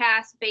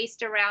podcasts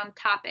based around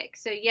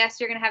topics. So yes,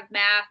 you're going to have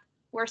math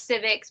or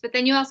civics, but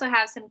then you also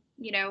have some,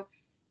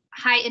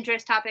 high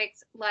interest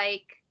topics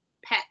like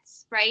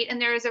pets, right?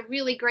 And there is a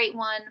really great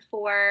one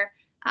for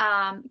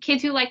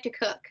kids who like to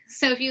cook.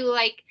 So if you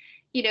like,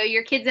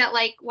 your kids that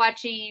like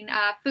watching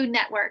Food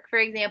Network, for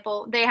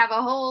example, they have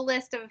a whole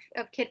list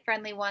of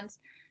kid-friendly ones.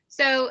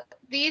 So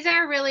these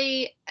are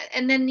really,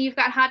 and then you've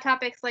got hot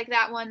topics like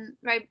that one,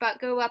 right? But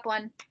go up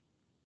one.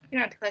 You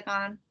don't have to click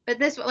on, but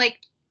this, like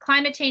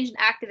climate change and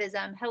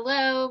activism.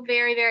 Hello,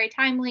 very, very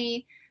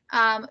timely.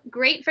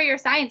 Great for your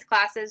science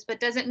classes, but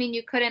doesn't mean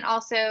you couldn't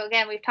also,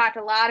 again, we've talked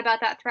a lot about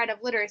that thread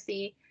of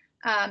literacy.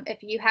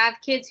 If you have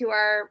kids who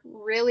are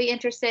really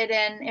interested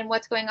in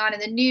what's going on in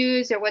the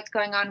news, or what's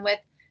going on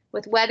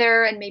with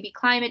weather and maybe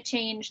climate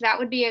change, that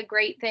would be a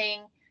great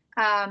thing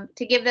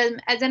to give them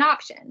as an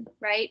option,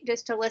 right?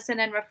 Just to listen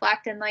and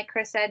reflect, and like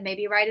Chris said,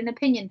 maybe write an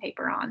opinion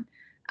paper on.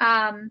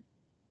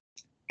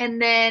 And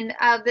then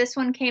this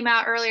one came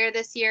out earlier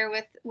this year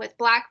with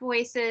Black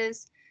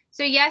Voices.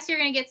 So yes, you're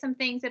going to get some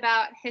things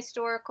about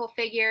historical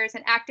figures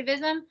and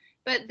activism,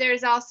 but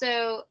there's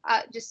also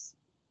just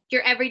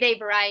your everyday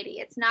variety.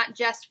 It's not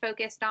just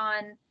focused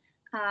on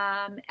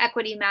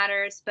equity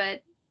matters,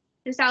 but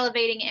just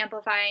elevating,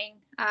 amplifying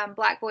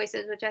Black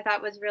voices, which I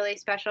thought was really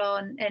special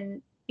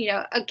and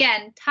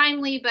again,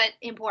 timely but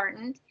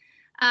important.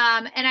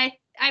 And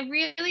I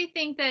really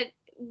think that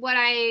what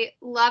I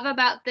love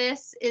about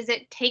this is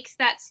it takes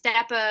that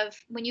step of,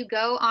 when you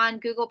go on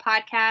Google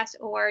Podcasts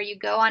or you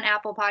go on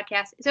Apple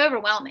Podcasts, it's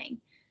overwhelming.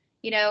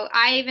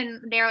 I even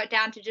narrow it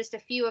down to just a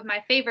few of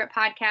my favorite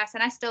podcasts,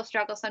 and I still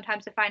struggle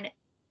sometimes to find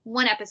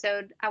one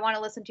episode I want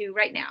to listen to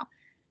right now.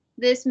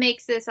 This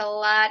makes this a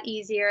lot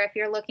easier if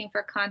you're looking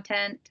for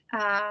content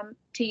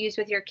to use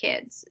with your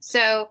kids.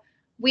 So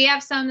we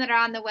have some that are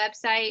on the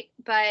website,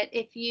 but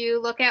if you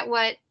look at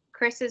what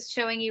Chris is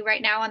showing you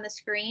right now on the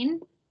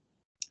screen,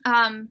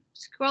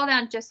 scroll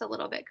down just a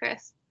little bit,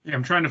 Chris. Yeah,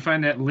 I'm trying to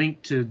find that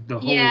link to the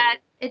whole. Yeah,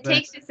 it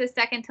takes just a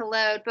second to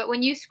load, but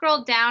when you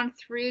scroll down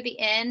through the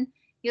end,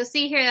 you'll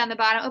see here on the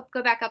bottom. Oh,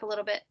 go back up a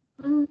little bit.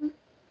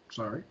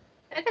 Sorry.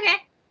 That's okay.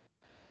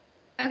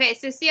 Okay,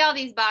 so see all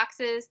these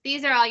boxes?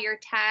 These are all your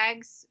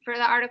tags for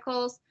the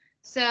articles.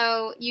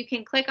 So you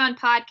can click on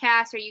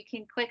podcasts, or you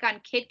can click on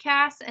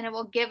KidCasts, and it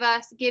will give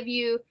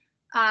you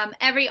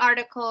every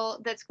article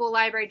that School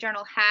Library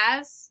Journal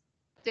has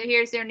So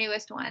here's their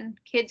newest one,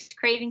 Kids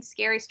Craving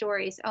Scary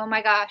Stories. Oh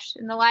my gosh.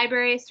 In the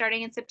library,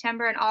 starting in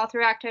September and all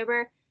through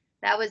October,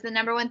 that was the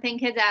 #1 thing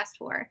kids asked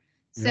for.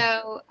 Yeah.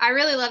 So I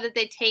really love that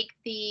they take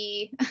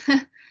the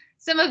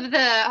some of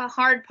the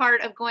hard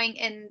part of going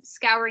and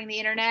scouring the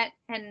internet,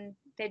 and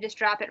they just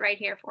drop it right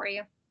here for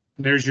you.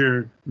 There's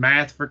your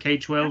math for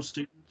K-12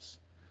 students.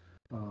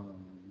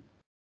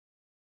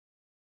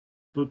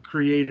 Book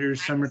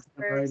creators, summertime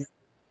writing.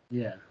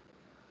 Yeah.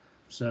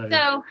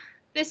 So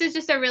this is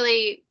just a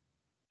really,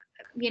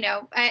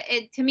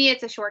 to me,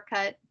 it's a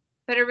shortcut,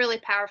 but a really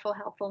powerful,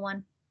 helpful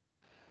one.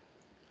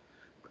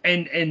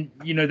 And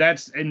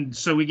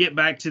so we get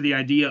back to the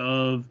idea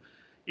of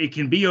it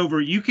can be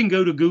you can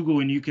go to Google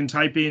and you can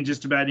type in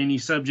just about any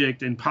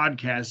subject and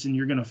podcast, and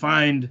you're going to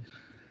find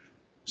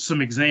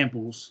some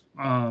examples.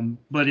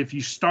 But if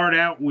you're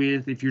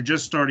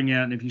just starting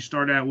out, and if you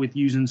start out with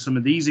using some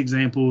of these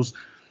examples,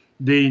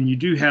 then you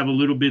do have a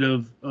little bit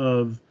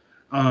of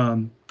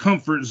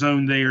comfort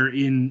zone there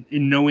in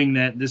knowing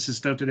that this is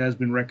stuff that has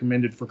been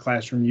recommended for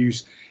classroom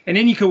use. And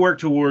then you can work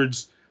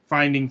towards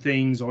finding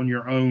things on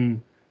your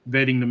own,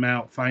 vetting them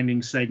out,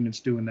 finding segments,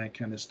 doing that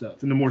kind of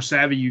stuff. And the more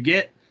savvy you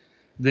get,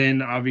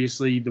 then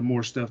obviously the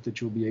more stuff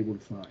that you'll be able to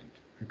find.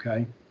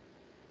 Okay.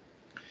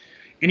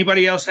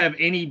 Anybody else have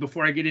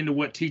before I get into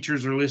what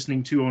teachers are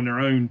listening to on their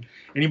own,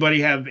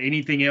 anybody have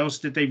anything else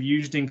that they've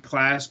used in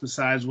class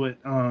besides what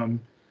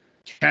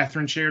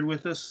Catherine shared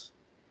with us?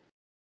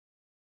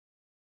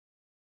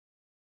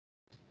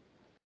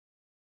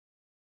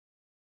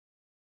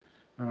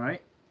 All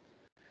right.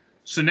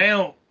 So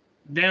now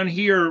down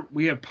here,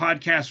 we have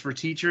podcasts for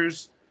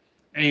teachers,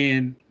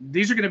 and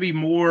these are going to be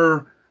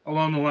more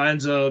along the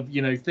lines of,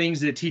 things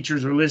that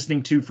teachers are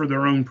listening to for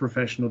their own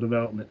professional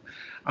development.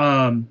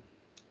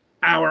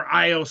 Our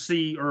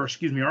ILC, our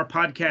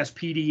podcast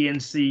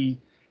PDNC,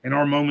 and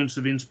our Moments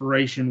of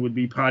Inspiration would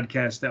be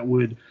podcasts that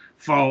would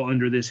fall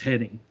under this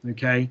heading.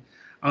 Okay.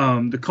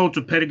 The Cult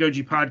of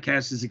Pedagogy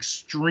podcast is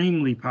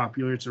extremely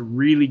popular. It's a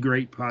really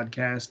great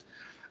podcast.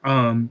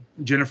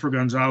 Jennifer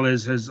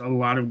Gonzalez has a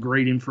lot of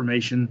great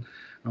information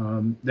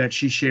that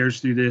she shares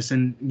through this.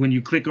 And when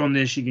you click on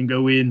this, you can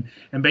go in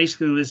and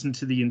basically listen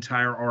to the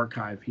entire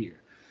archive here.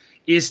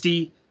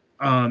 ISTE,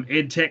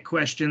 EdTech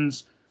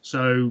questions.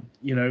 So,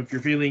 if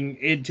you're feeling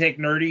EdTech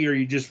nerdy or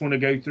you just want to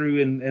go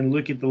through and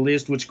look at the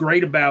list, what's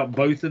great about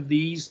both of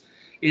these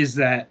is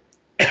that,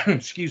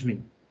 excuse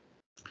me,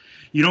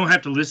 you don't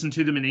have to listen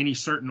to them in any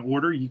certain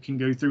order. You can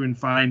go through and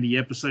find the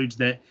episodes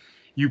that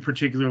you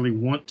particularly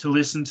want to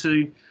listen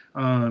to,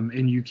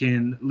 and you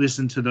can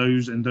listen to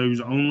those and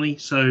those only.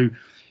 So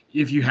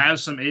if you have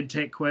some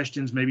EdTech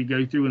questions, maybe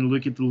go through and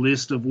look at the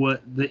list of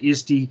what the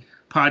ISTE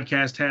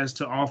podcast has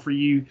to offer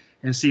you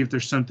and see if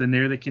there's something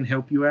there that can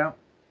help you out.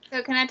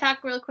 So can I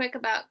talk real quick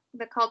about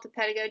the Cult of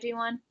Pedagogy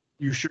one?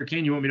 You sure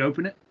can. You want me to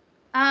open it?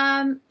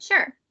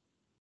 Sure.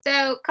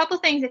 So a couple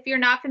things, if you're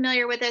not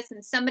familiar with this,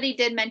 and somebody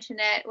did mention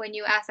it when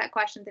you asked that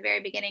question at the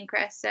very beginning,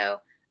 Chris. So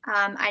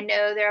I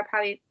know there are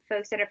probably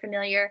folks that are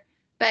familiar,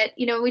 but,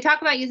 we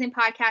talk about using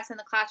podcasts in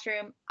the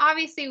classroom.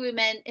 Obviously, we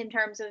meant in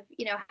terms of,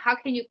 how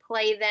can you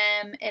play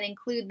them and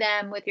include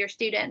them with your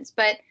students?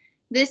 But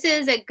this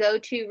is a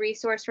go-to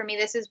resource for me.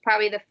 This is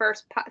probably the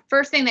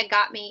first thing that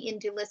got me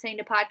into listening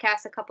to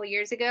podcasts a couple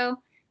years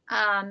ago,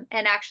 and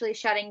actually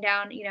shutting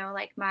down,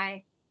 like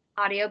my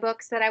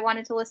audiobooks that I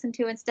wanted to listen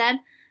to instead.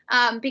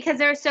 Because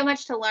there's so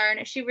much to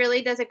learn. She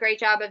really does a great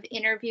job of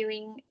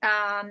interviewing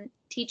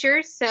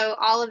teachers. So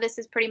all of this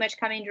is pretty much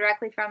coming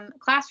directly from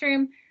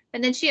classroom.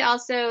 And then she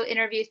also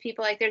interviews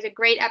people. Like there's a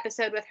great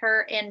episode with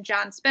her and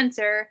John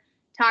Spencer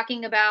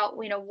talking about,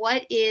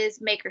 what is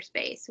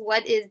makerspace?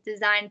 What is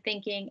design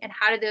thinking? And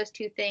how do those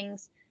two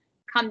things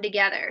come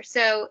together?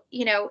 So,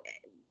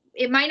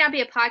 it might not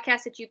be a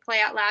podcast that you play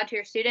out loud to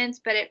your students,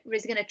 but it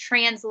is going to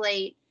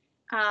translate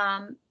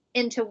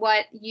into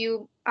what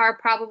you are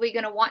probably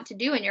going to want to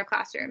do in your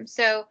classroom.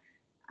 So,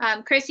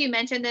 Chris, you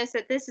mentioned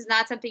that this is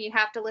not something you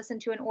have to listen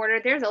to in order.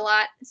 There's a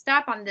lot.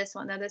 Stop on this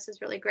one, though. This is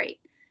really great.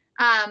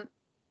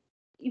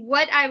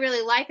 What I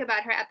really like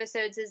about her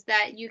episodes is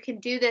that you can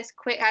do this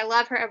quick. I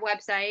love her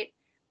website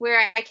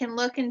where I can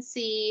look and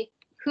see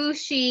who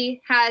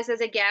she has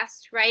as a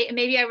guest, right? And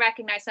maybe I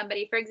recognize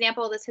somebody. For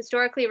example, this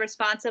historically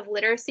responsive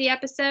literacy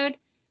episode.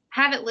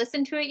 I haven't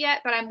listened to it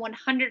yet, but I'm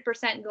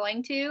 100%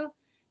 going to,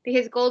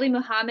 because Goldie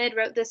Muhammad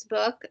wrote this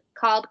book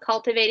called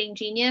Cultivating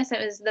Genius.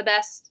 It was the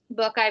best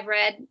book I've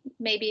read,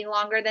 maybe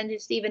longer than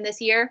just even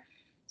this year.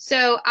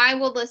 So I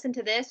will listen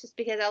to this just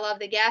because I love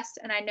the guest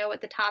and I know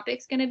what the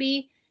topic's going to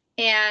be.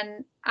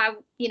 And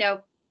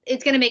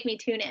it's going to make me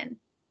tune in.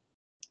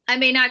 I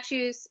may not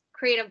choose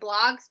creative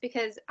blogs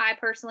because I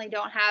personally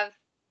don't have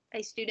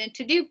a student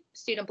to do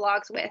student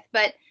blogs with.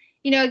 But,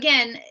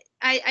 again,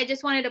 I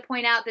just wanted to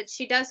point out that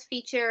she does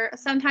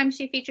sometimes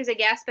she features a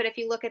guest, but if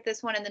you look at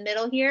this one in the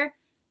middle here,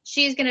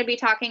 she's going to be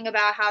talking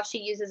about how she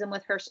uses them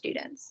with her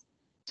students.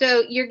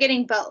 So you're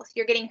getting both.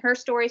 You're getting her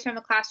stories from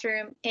the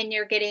classroom, and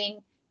you're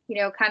getting,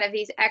 kind of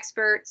these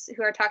experts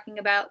who are talking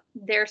about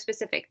their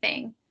specific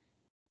thing.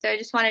 So I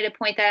just wanted to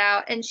point that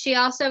out. And she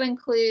also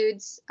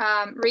includes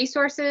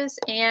resources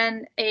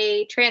and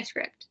a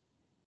transcript.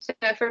 So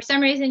if for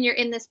some reason you're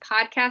in this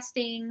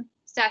podcasting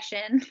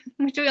session,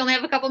 which we only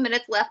have a couple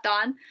minutes left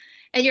on,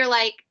 and you're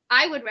like,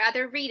 I would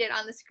rather read it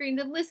on the screen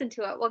than listen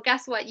to it. Well,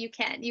 guess what? You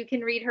can. You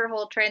can read her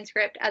whole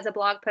transcript as a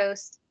blog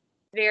post.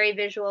 Very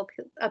visual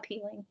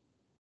appealing.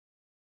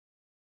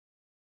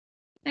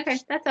 Okay,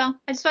 that's all.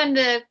 I just wanted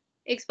to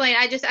explain.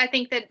 I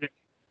think that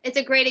it's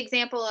a great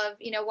example of,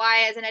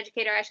 why as an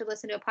educator I should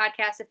listen to a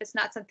podcast if it's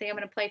not something I'm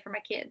going to play for my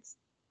kids.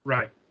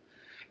 Right.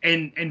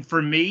 And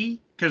for me,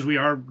 because we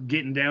are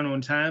getting down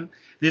on time,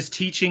 this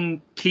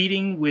teaching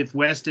Keating with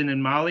Weston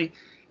and Molly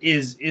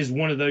is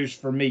one of those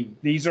for me.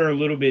 These are a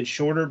little bit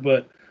shorter,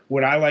 but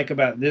what I like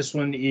about this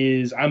one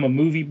is I'm a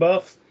movie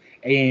buff,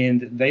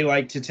 and they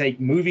like to take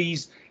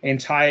movies and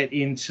tie it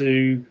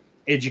into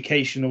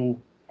educational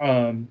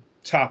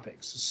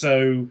topics.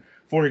 So,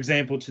 for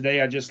example,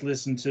 today I just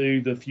listened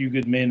to the Few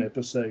Good Men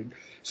episode.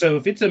 So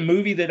if it's a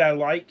movie that I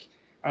like,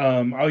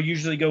 I'll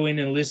usually go in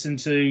and listen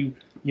to,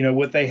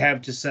 what they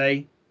have to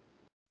say.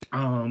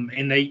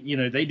 And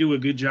they do a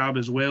good job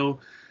as well.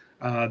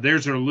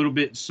 Theirs are a little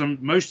bit,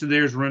 most of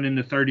theirs run in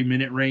the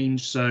 30-minute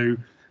range. So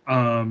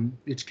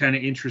it's kind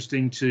of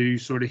interesting to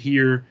sort of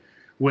hear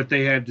what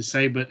they have to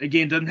say. But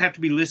again, doesn't have to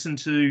be listened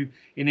to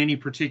in any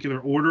particular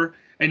order.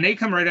 And they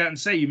come right out and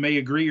say, you may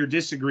agree or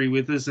disagree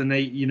with us. And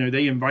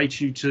they invite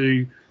you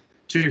to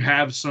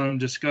have some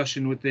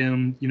discussion with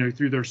them,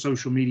 through their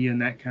social media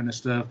and that kind of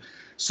stuff.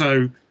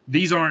 So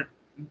these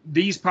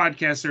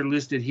podcasts that are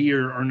listed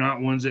here are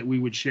not ones that we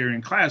would share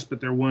in class, but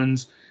they're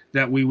ones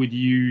that we would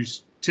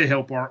use to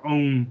help our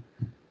own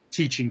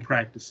teaching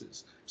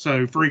practices.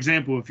 So, for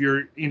example, if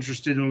you're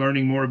interested in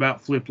learning more about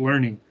flipped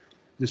learning,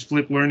 this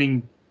flipped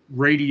learning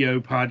radio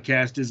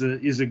podcast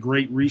is a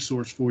great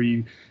resource for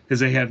you, because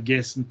they have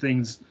guests and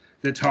things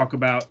that talk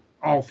about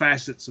all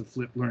facets of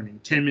flipped learning.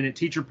 10-minute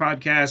teacher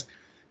podcast.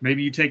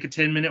 Maybe you take a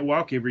 10-minute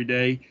walk every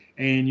day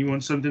and you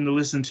want something to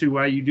listen to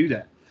while you do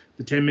that.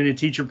 The 10-minute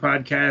teacher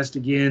podcast,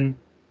 again,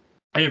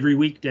 every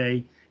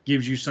weekday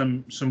gives you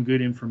some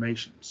good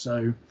information.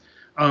 So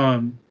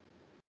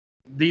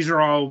these are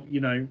all,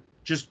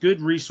 just good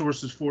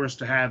resources for us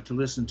to have to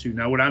listen to.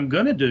 Now, what I'm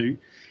going to do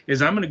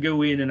is I'm going to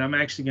go in and I'm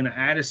actually going to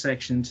add a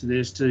section to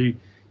this to,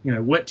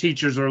 what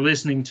teachers are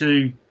listening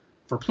to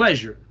for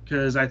pleasure,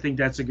 because I think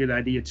that's a good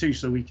idea too.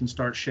 So we can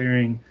start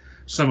sharing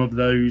some of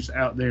those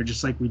out there,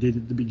 just like we did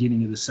at the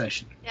beginning of the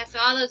session. Yeah. So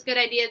all those good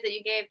ideas that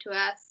you gave to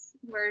us,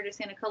 we're just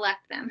going to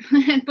collect them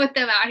and put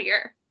them out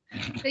here.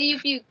 So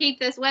if you keep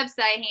this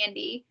website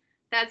handy,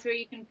 that's where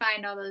you can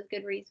find all those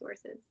good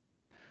resources.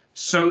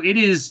 So it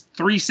is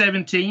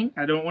 3:17.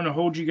 I don't want to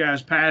hold you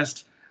guys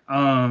past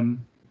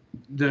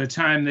the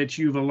time that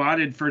you've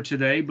allotted for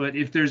today, but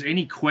if there's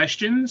any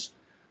questions,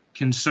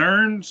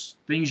 concerns,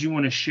 things you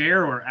want to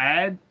share or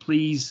add,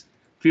 please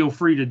feel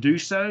free to do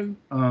so.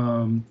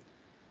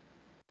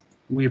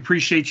 We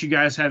appreciate you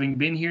guys having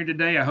been here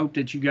today. I hope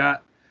that you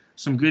got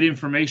some good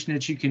information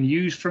that you can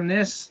use from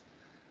this.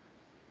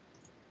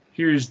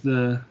 Here's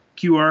the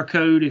QR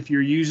code if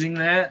you're using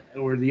that,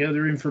 or the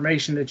other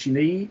information that you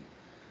need.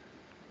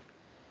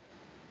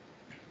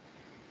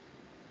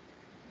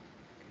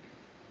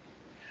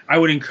 I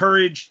would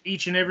encourage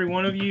each and every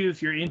one of you,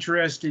 if you're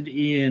interested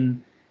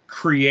in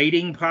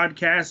creating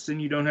podcasts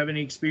and you don't have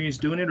any experience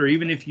doing it, or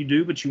even if you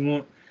do, but you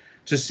want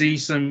to see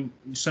some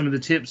of the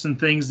tips and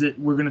things that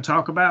we're going to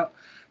talk about,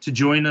 to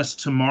join us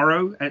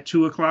tomorrow at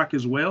 2:00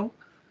 as well.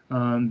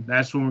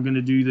 That's when we're going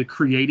to do the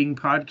creating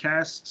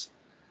podcasts.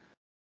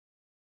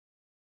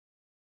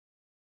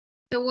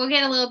 So we'll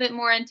get a little bit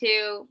more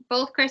into,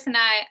 both Chris and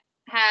I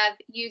have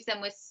used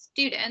them with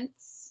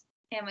students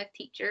and with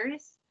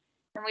teachers.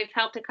 And we've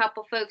helped a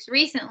couple folks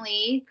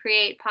recently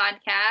create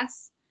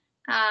podcasts.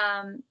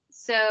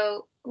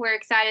 So we're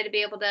excited to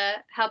be able to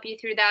help you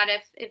through that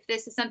if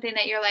this is something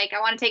that you're like, I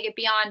want to take it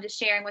beyond just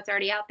sharing what's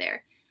already out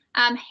there.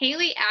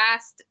 Haley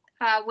asked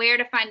where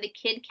to find the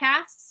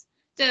KidCasts.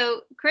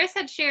 So Chris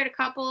had shared a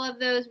couple of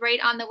those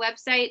right on the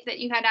website that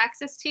you had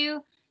access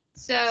to.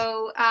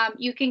 So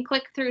you can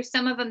click through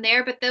some of them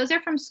there, but those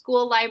are from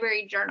School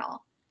Library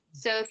Journal.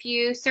 So if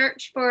you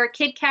search for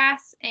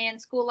KidCasts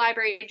and School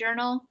Library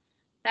Journal,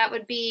 that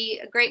would be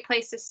a great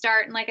place to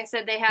start. And like I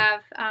said, they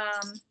have a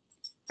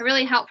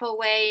really helpful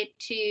way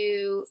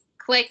to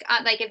click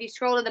on, like if you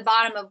scroll to the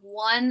bottom of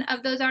one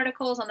of those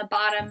articles, on the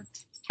bottom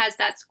has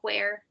that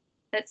square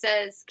that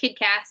says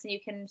KidCasts, and you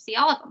can see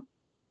all of them.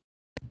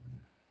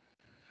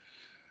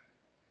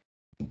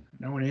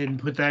 I went ahead and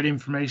put that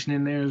information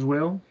in there as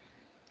well.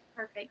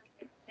 Perfect.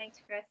 Thanks,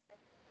 Chris.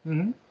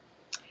 Mm-hmm.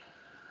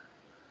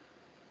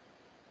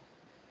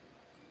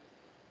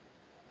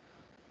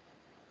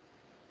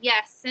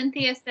 Yes,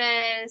 Cynthia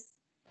says,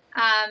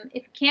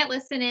 if you can't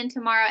listen in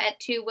tomorrow at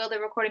 2, will the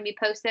recording be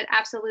posted?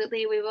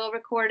 Absolutely, we will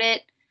record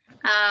it.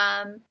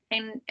 And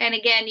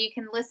again, you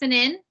can listen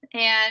in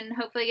and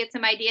hopefully get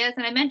some ideas.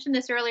 And I mentioned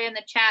this earlier in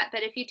the chat,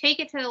 but if you take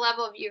it to the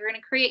level of you're going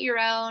to create your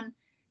own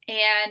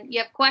and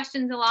you have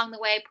questions along the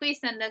way, please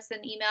send us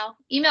an email.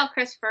 Email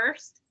Chris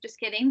first. Just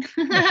kidding.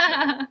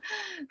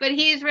 But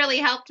he's really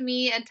helped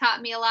me and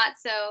taught me a lot.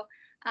 So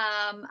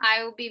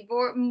I will be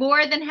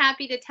more than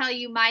happy to tell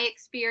you my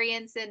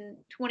experience in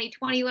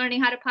 2020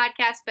 learning how to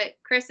podcast. But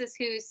Chris is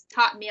who's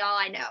taught me all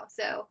I know.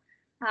 So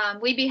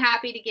we'd be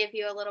happy to give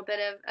you a little bit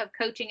of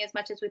coaching as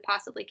much as we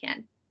possibly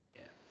can.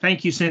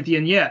 Thank you, Cynthia.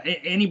 And yeah,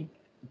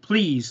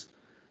 please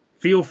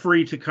feel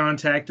free to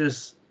contact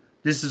us.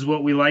 This is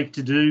what we like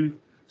to do.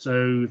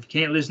 So if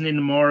you can't listen in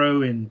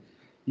tomorrow and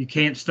you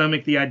can't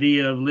stomach the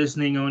idea of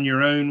listening on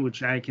your own,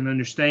 which I can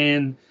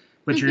understand,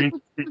 but you're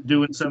interested in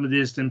doing some of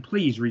this, then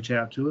please reach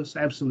out to us.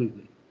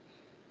 Absolutely.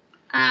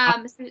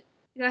 So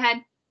go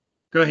ahead.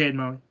 Go ahead,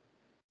 Molly.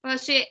 Well,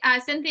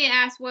 Cynthia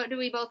asked, what did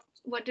we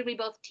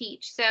both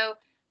teach? So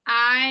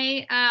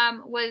I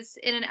was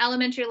in an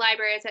elementary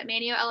library. I was at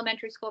Manio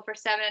Elementary School for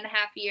 7.5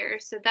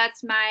 years. So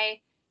that's my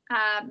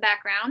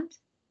background.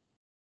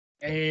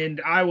 And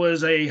I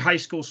was a high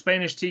school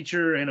Spanish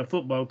teacher and a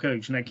football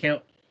coach. And I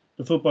count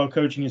the football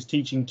coaching as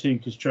teaching too,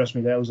 because trust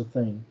me, that was a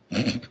thing.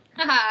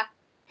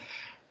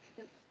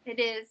 It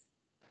is.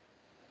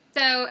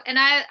 So, and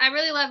I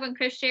really love when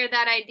Chris shared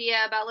that idea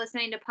about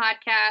listening to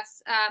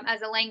podcasts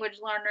as a language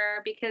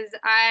learner, because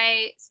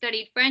I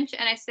studied French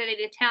and I studied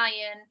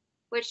Italian,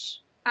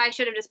 which I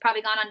should have just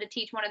probably gone on to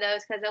teach one of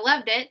those because I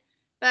loved it.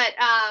 But,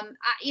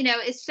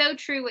 it's so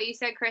true what you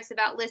said, Chris,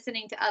 about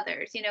listening to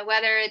others,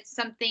 whether it's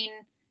something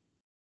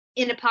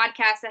in a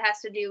podcast that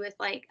has to do with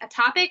like a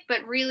topic,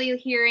 but really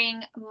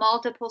hearing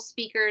multiple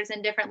speakers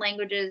in different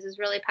languages is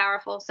really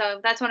powerful.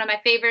 So that's one of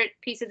my favorite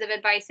pieces of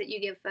advice that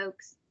you give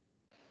folks.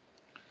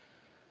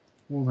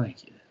 Well,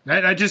 thank you.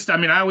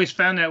 I always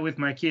found that with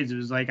my kids. It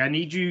was like, I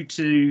need you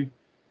to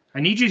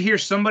hear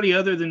somebody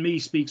other than me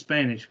speak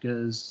Spanish,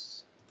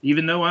 because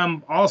even though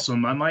I'm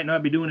awesome, I might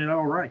not be doing it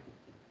all right.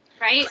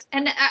 Right.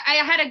 And I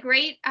had a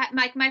great,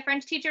 my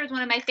French teacher was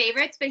one of my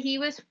favorites, but he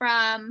was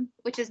from,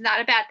 which is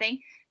not a bad thing,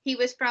 he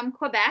was from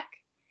Quebec.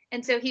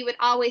 And so he would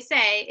always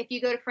say, if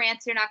you go to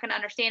France, you're not going to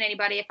understand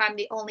anybody if I'm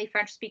the only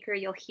French speaker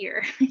you'll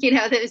hear.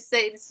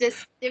 It's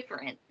just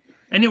different.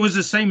 And it was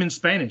the same in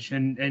Spanish.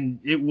 And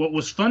what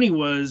was funny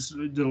was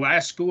the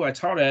last school I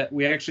taught at,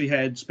 we actually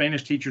had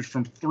Spanish teachers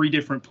from 3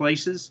 different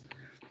places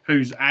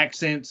whose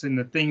accents and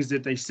the things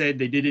that they said,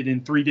 they did it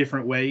in 3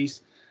 different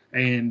ways.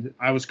 And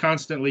I was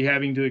constantly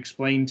having to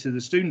explain to the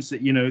students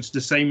that, it's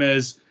the same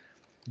as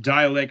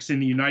dialects in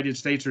the United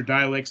States or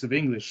dialects of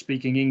English,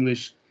 speaking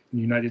English in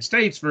the United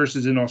States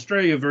versus in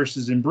Australia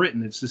versus in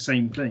Britain. It's the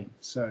same thing.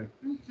 So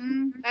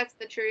that's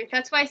the truth.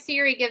 That's why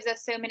Siri gives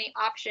us so many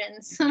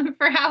options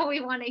for how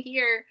we want to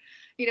hear,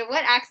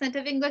 what accent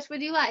of English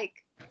would you like?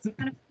 It's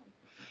kind of fun.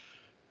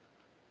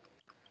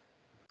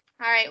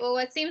 All right. Well,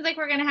 it seems like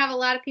we're going to have a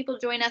lot of people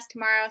join us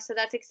tomorrow. So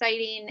that's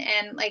exciting.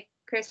 And like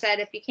Chris said,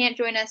 if you can't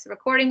join us, the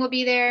recording will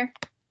be there.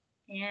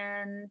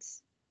 And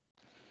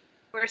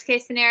worst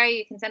case scenario,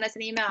 you can send us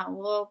an email and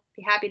we'll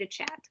be happy to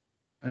chat.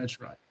 That's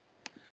right.